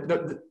good.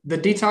 The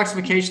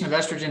detoxification of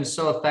estrogen is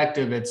so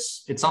effective.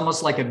 It's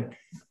almost like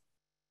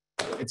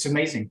it's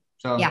amazing.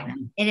 So yeah,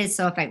 it is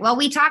so effective. Well,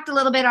 we talked a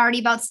little bit already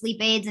about sleep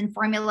aids and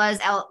formulas,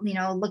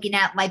 looking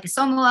at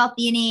liposomal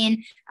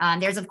L-theanine.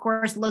 There's, of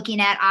course,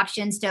 looking at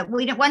options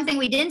one thing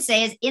we didn't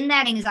say is in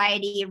that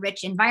anxiety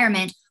rich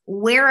environment,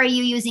 where are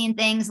you using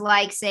things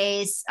like,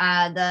 say,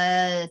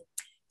 the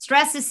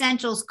Stress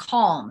Essentials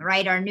Calm,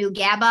 right? Our new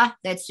GABA,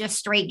 that's just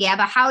straight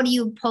GABA. How do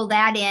you pull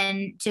that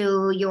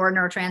into your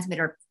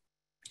neurotransmitter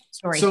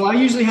story? So I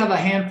usually have a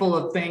handful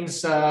of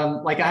things.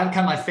 Like I have kind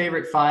of my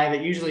favorite 5.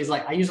 It usually is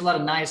like, I use a lot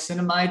of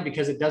niacinamide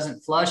because it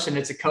doesn't flush and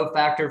it's a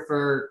cofactor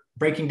for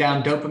breaking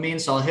down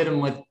dopamine. So I'll hit them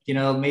with,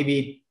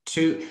 maybe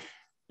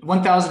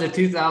 1,000 to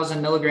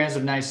 2,000 milligrams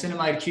of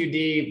niacinamide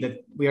QD.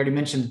 That we already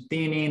mentioned,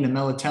 theanine, the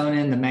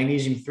melatonin, the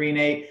magnesium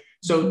threonate.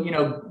 So,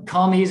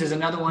 Calmies is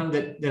another one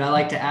that I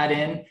like to add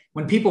in.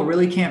 When people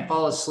really can't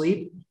fall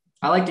asleep,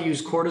 I like to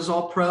use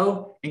Cortisol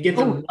Pro and give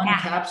them one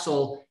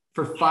capsule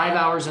for 5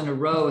 hours in a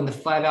row in the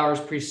 5 hours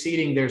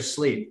preceding their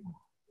sleep.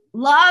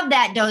 Love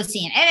that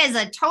dosing. It is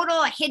a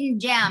total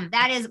hidden gem.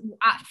 That is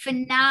a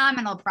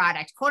phenomenal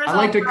product. Cortisol I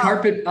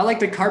like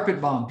to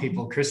carpet bomb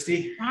people,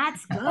 Kristi.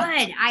 That's good.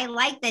 I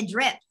like the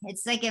drip.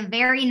 It's like a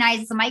very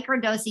nice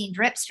microdosing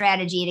drip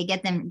strategy to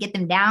get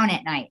them down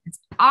at night. It's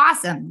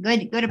awesome.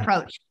 Good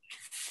approach.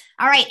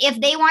 All right. If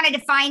they wanted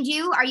to find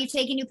you, are you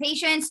taking new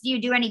patients? Do you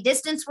do any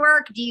distance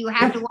work? Do you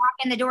have to walk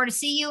in the door to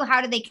see you?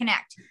 How do they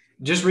connect?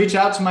 Just reach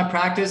out to my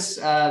practice,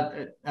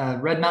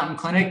 Red Mountain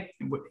Clinic.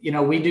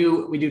 We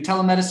do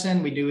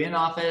telemedicine. We do in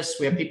office.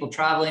 We have people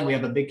traveling. We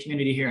have a big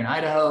community here in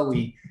Idaho.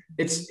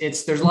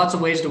 There's lots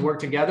of ways to work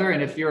together.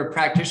 And if you're a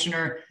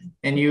practitioner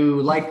and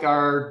you like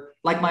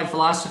my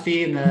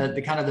philosophy and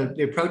the kind of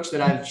the approach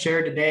that I've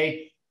shared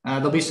today,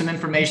 there'll be some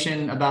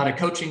information about a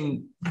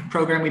coaching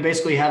program. We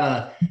basically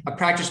have a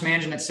practice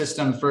management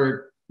system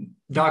for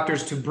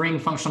doctors to bring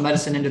functional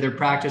medicine into their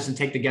practice and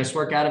take the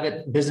guesswork out of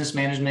it, business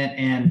management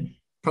and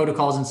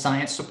protocols and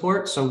science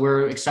support. So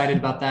we're excited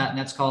about that. And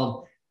that's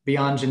called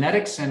Beyond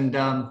Genetics. And,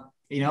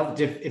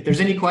 if there's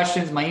any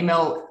questions, my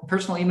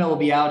personal email will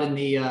be out in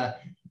the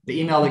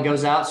email that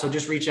goes out. So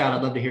just reach out.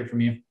 I'd love to hear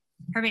from you.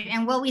 Perfect.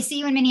 And will we see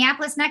you in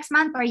Minneapolis next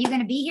month? Are you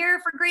going to be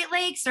here for Great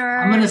Lakes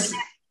or?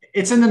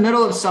 It's in the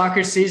middle of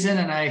soccer season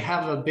and I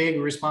have a big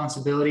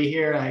responsibility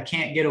here. I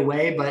can't get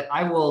away, but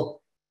I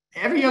will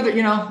every other,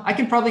 I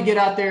can probably get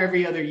out there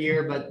every other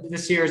year, but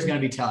this year is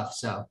going to be tough.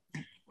 So.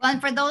 Well,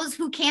 and for those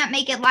who can't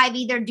make it live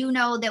either, do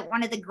know that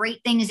one of the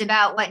great things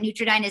about what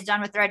Nutridyne has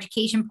done with their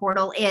education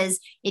portal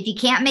is if you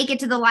can't make it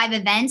to the live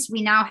events,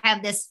 we now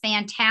have this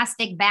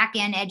fantastic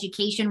back-end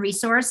education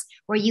resource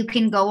where you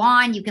can go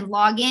on, you can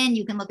log in,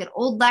 you can look at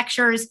old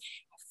lectures.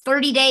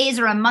 30 days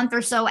or a month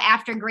or so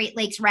after Great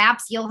Lakes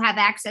wraps, you'll have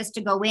access to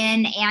go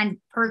in and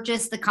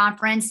purchase the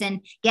conference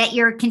and get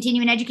your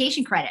continuing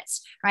education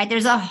credits, right?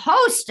 There's a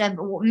host of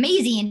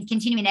amazing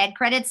continuing ed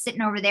credits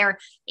sitting over there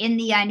in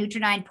the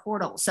Nutridyne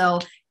portal. So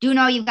do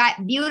know you've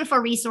got beautiful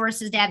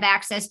resources to have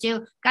access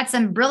to. Got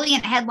some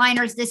brilliant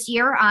headliners this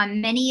year,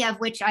 many of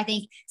which I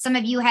think some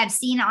of you have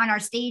seen on our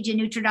stage in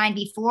Nutridyne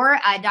before.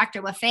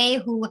 Dr.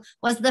 Wafay, who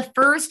was the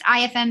first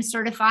IFM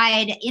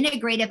certified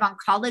integrative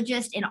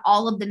oncologist in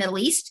all of the Middle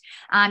East.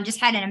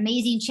 Just had an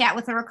amazing chat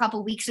with her a couple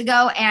of weeks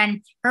ago,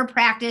 and her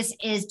practice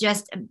is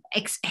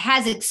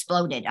has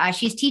exploded.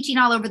 She's teaching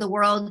all over the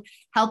world,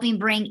 helping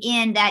bring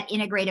in that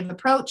integrative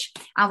approach.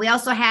 We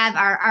also have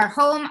our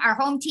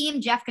home team,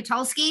 Jeff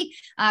Katalski,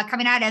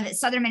 coming out of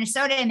Southern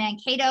Minnesota in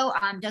Mankato,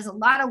 does a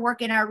lot of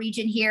work in our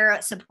region here,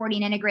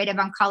 supporting integrative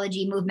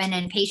oncology movement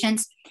and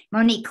patients.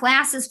 Monique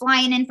Class is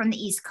flying in from the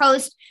East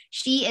Coast.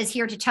 She is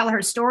here to tell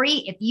her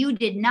story. If you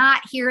did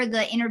not hear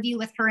the interview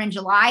with her in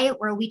July,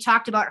 where we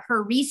talked about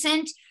her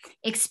recent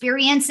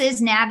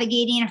experiences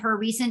navigating her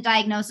recent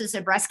diagnosis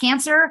of breast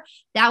cancer,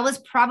 that was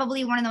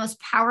probably one of the most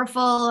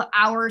powerful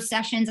hour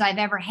sessions I've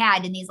ever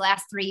had in these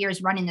last 3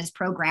 years running this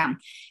program.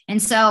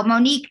 And so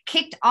Monique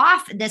kicked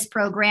off this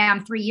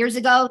program 3 years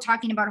ago,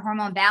 talking about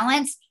hormone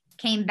balance,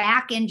 came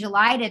back in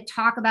July to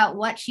talk about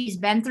what she's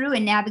been through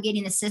and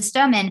navigating the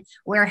system and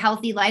where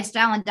healthy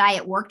lifestyle and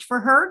diet worked for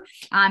her.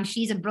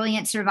 She's a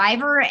brilliant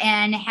survivor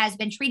and has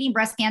been treating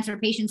breast cancer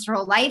patients her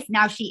whole life.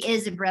 Now she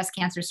is a breast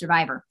cancer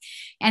survivor.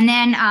 And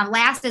then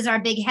last as our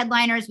big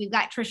headliners, we've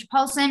got Trisha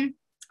Paulson,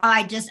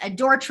 I just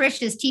adore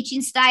Trish's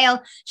teaching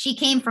style. She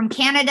came from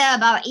Canada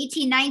about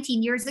 18,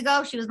 19 years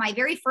ago. She was my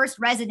very first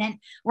resident,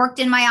 worked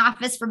in my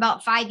office for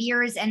about 5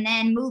 years, and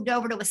then moved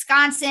over to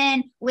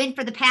Wisconsin, went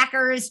for the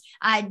Packers,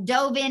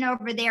 dove in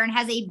over there, and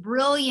has a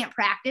brilliant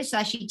practice.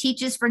 She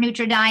teaches for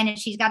Nutridyne, and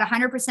she's got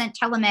 100%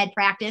 telemed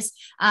practice.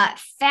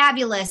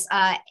 Fabulous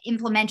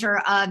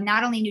implementer of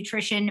not only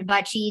nutrition,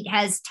 but she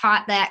has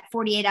taught that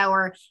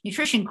 48-hour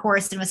nutrition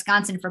course in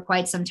Wisconsin for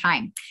quite some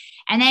time.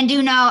 And then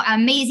do know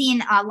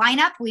amazing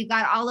lineup. We've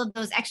got all of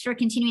those extra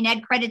continuing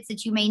ed credits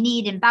that you may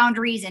need in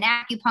boundaries and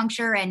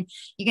acupuncture. And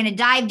you're going to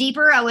dive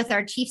deeper with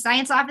our Chief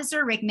Science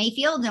Officer, Rick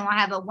Mayfield, and we'll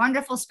have a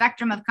wonderful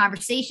spectrum of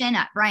conversation.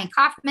 Brian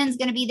Kaufman's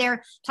going to be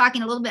there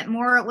talking a little bit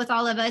more with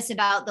all of us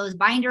about those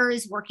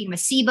binders, working with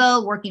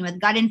SIBO, working with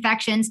gut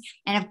infections.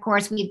 And of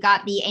course, we've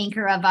got the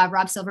anchor of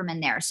Rob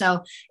Silverman there.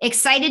 So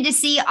excited to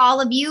see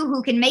all of you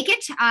who can make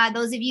it.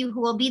 Those of you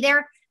who will be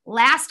there.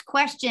 Last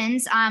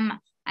questions.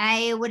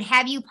 I would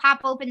have you pop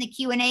open the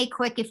Q&A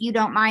quick if you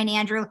don't mind,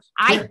 Andrew.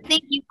 I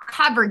think you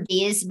covered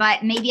these,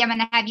 but maybe I'm going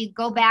to have you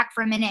go back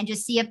for a minute and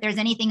just see if there's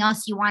anything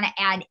else you want to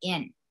add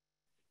in.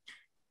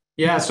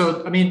 Yeah.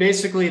 So, I mean,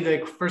 basically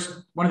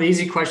one of the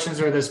easy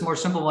questions, or this more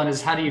simple one,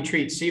 is how do you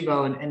treat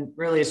SIBO? And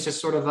really it's just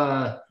sort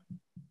of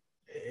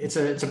it's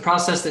a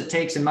process that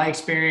takes, in my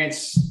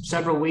experience,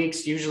 several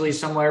weeks, usually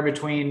somewhere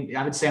between,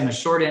 I would say on the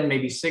short end,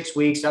 maybe 6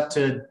 weeks up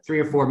to 3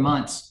 or 4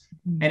 months.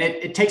 And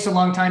it takes a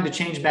long time to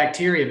change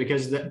bacteria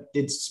because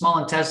the small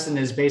intestine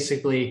is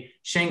basically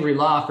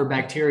Shangri-La for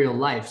bacterial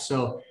life.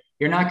 So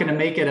you're not going to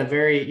make it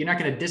you're not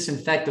going to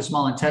disinfect the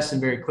small intestine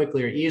very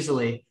quickly or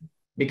easily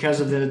because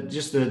of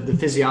the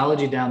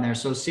physiology down there.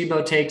 So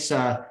SIBO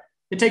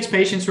takes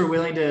patients who are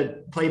willing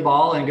to play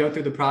ball and go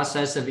through the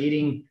process of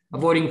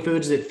avoiding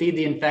foods that feed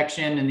the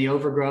infection and the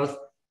overgrowth,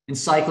 and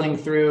cycling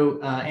through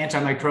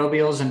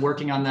antimicrobials and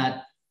working on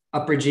that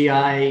upper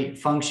GI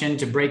function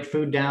to break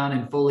food down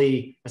and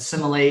fully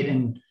assimilate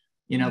and,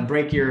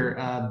 break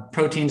your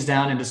proteins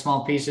down into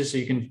small pieces so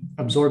you can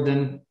absorb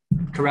them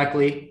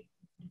correctly.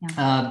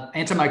 Yeah.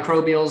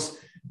 Antimicrobials,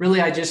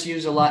 really, I just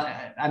use a lot.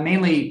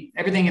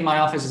 Everything in my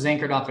office is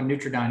anchored off of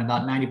Nutridyne.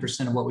 About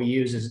 90% of what we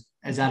use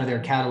is out of their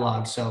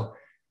catalog. So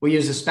we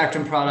use the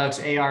Spectrum products,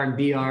 AR and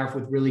BR,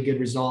 with really good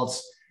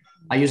results.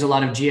 I use a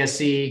lot of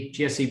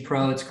GSE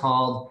Pro, it's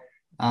called.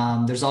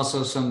 There's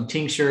also some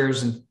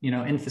tinctures and,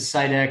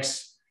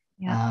 Infusidex.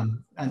 Yeah.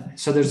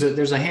 So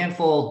there's a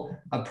handful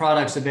of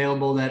products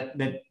available that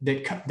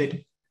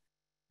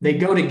they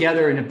go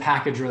together in a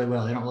package really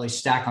well. They don't really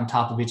stack on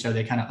top of each other.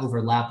 They kind of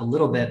overlap a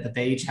little bit, but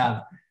they each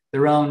have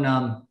their own,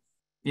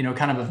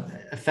 kind of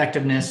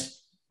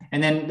effectiveness.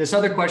 And then this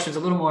other question is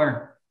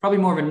probably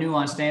more of a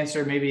nuanced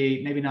answer,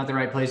 maybe not the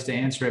right place to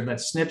answer it, but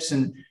SNPs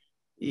and,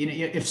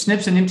 if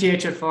SNPs and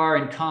MTHFR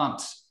and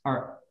COMT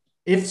are,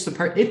 if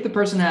the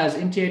person has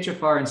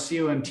MTHFR and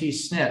COMT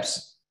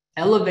SNPs,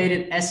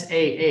 elevated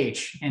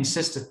SAH and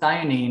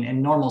cystathionine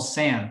and normal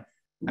SAM,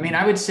 I mean,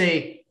 I would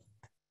say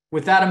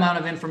with that amount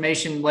of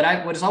information, what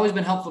has always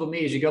been helpful to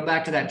me is you go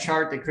back to that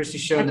chart that Kristi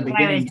showed in the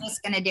beginning. I was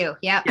just going to do.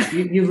 Yeah.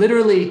 You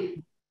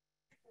literally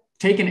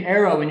take an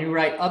arrow and you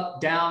write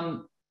up,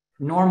 down,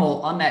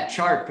 normal on that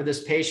chart for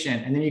this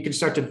patient. And then you can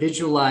start to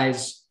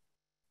visualize,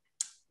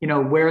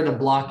 where the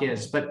block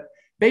is. But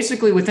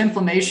basically with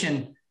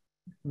inflammation,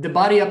 the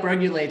body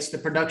upregulates the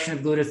production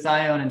of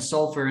glutathione and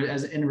sulfur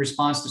in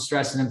response to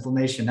stress and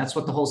inflammation. That's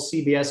what the whole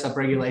CBS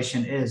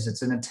upregulation is.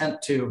 It's an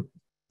attempt to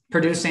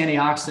produce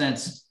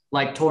antioxidants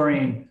like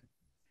taurine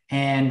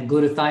and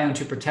glutathione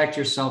to protect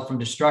yourself from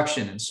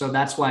destruction. And so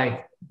that's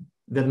why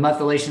the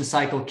methylation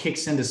cycle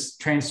kicks into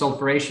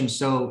transsulfuration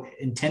so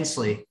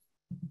intensely.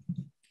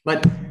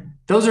 But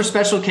those are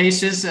special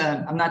cases.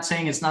 I'm not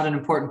saying it's not an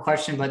important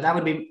question, but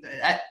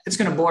it's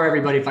going to bore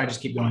everybody if I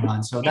just keep going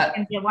on. So that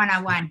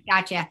one-on-one.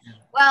 Gotcha.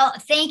 Well,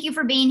 thank you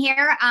for being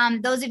here.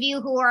 Those of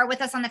you who are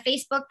with us on the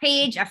Facebook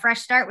page, A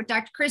Fresh Start with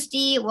Dr.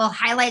 Kristi, will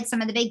highlight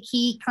some of the big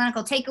key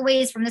clinical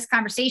takeaways from this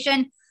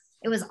conversation.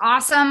 It was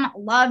awesome.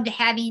 Loved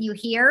having you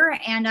here,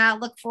 and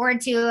look forward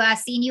to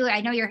seeing you.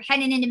 I know you're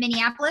heading into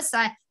Minneapolis.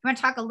 You want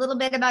to talk a little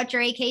bit about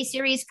your AK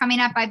series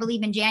coming up, I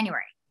believe, in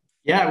January.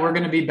 Yeah, we're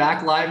going to be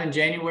back live in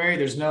January.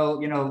 There's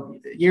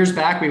years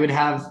back,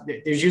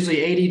 there's usually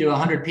 80 to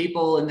 100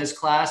 people in this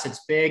class.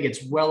 It's big,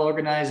 it's well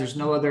organized. There's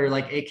no other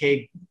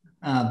AK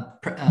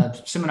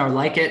seminar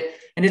like it.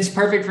 And it's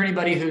perfect for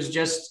anybody who's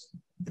just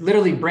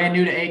literally brand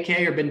new to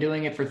AK or been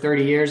doing it for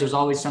 30 years. There's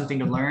always something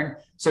to learn.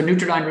 So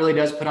Nutridyne really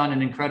does put on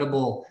an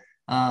incredible,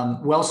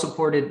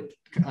 well-supported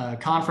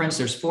conference.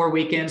 There's 4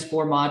 weekends,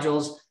 4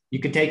 modules. You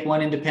could take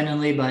one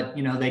independently, but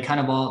they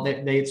kind of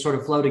they sort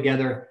of flow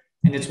together.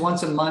 And it's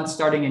once a month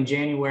starting in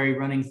January,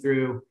 running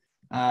through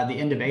the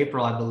end of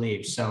April, I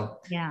believe. So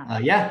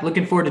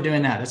looking forward to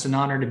doing that. It's an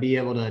honor to be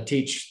able to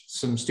teach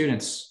some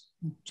students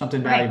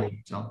something valuable. Right.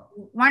 So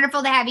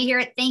wonderful to have you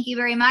here. Thank you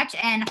very much.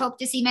 And hope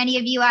to see many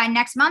of you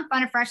next month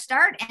on A Fresh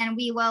Start. And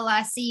we will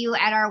see you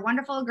at our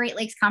wonderful Great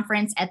Lakes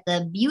Conference at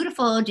the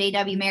beautiful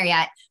JW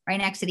Marriott right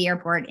next to the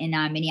airport in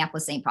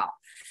Minneapolis, St. Paul.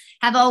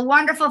 Have a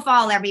wonderful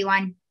fall,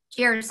 everyone.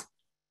 Cheers.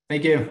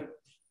 Thank you.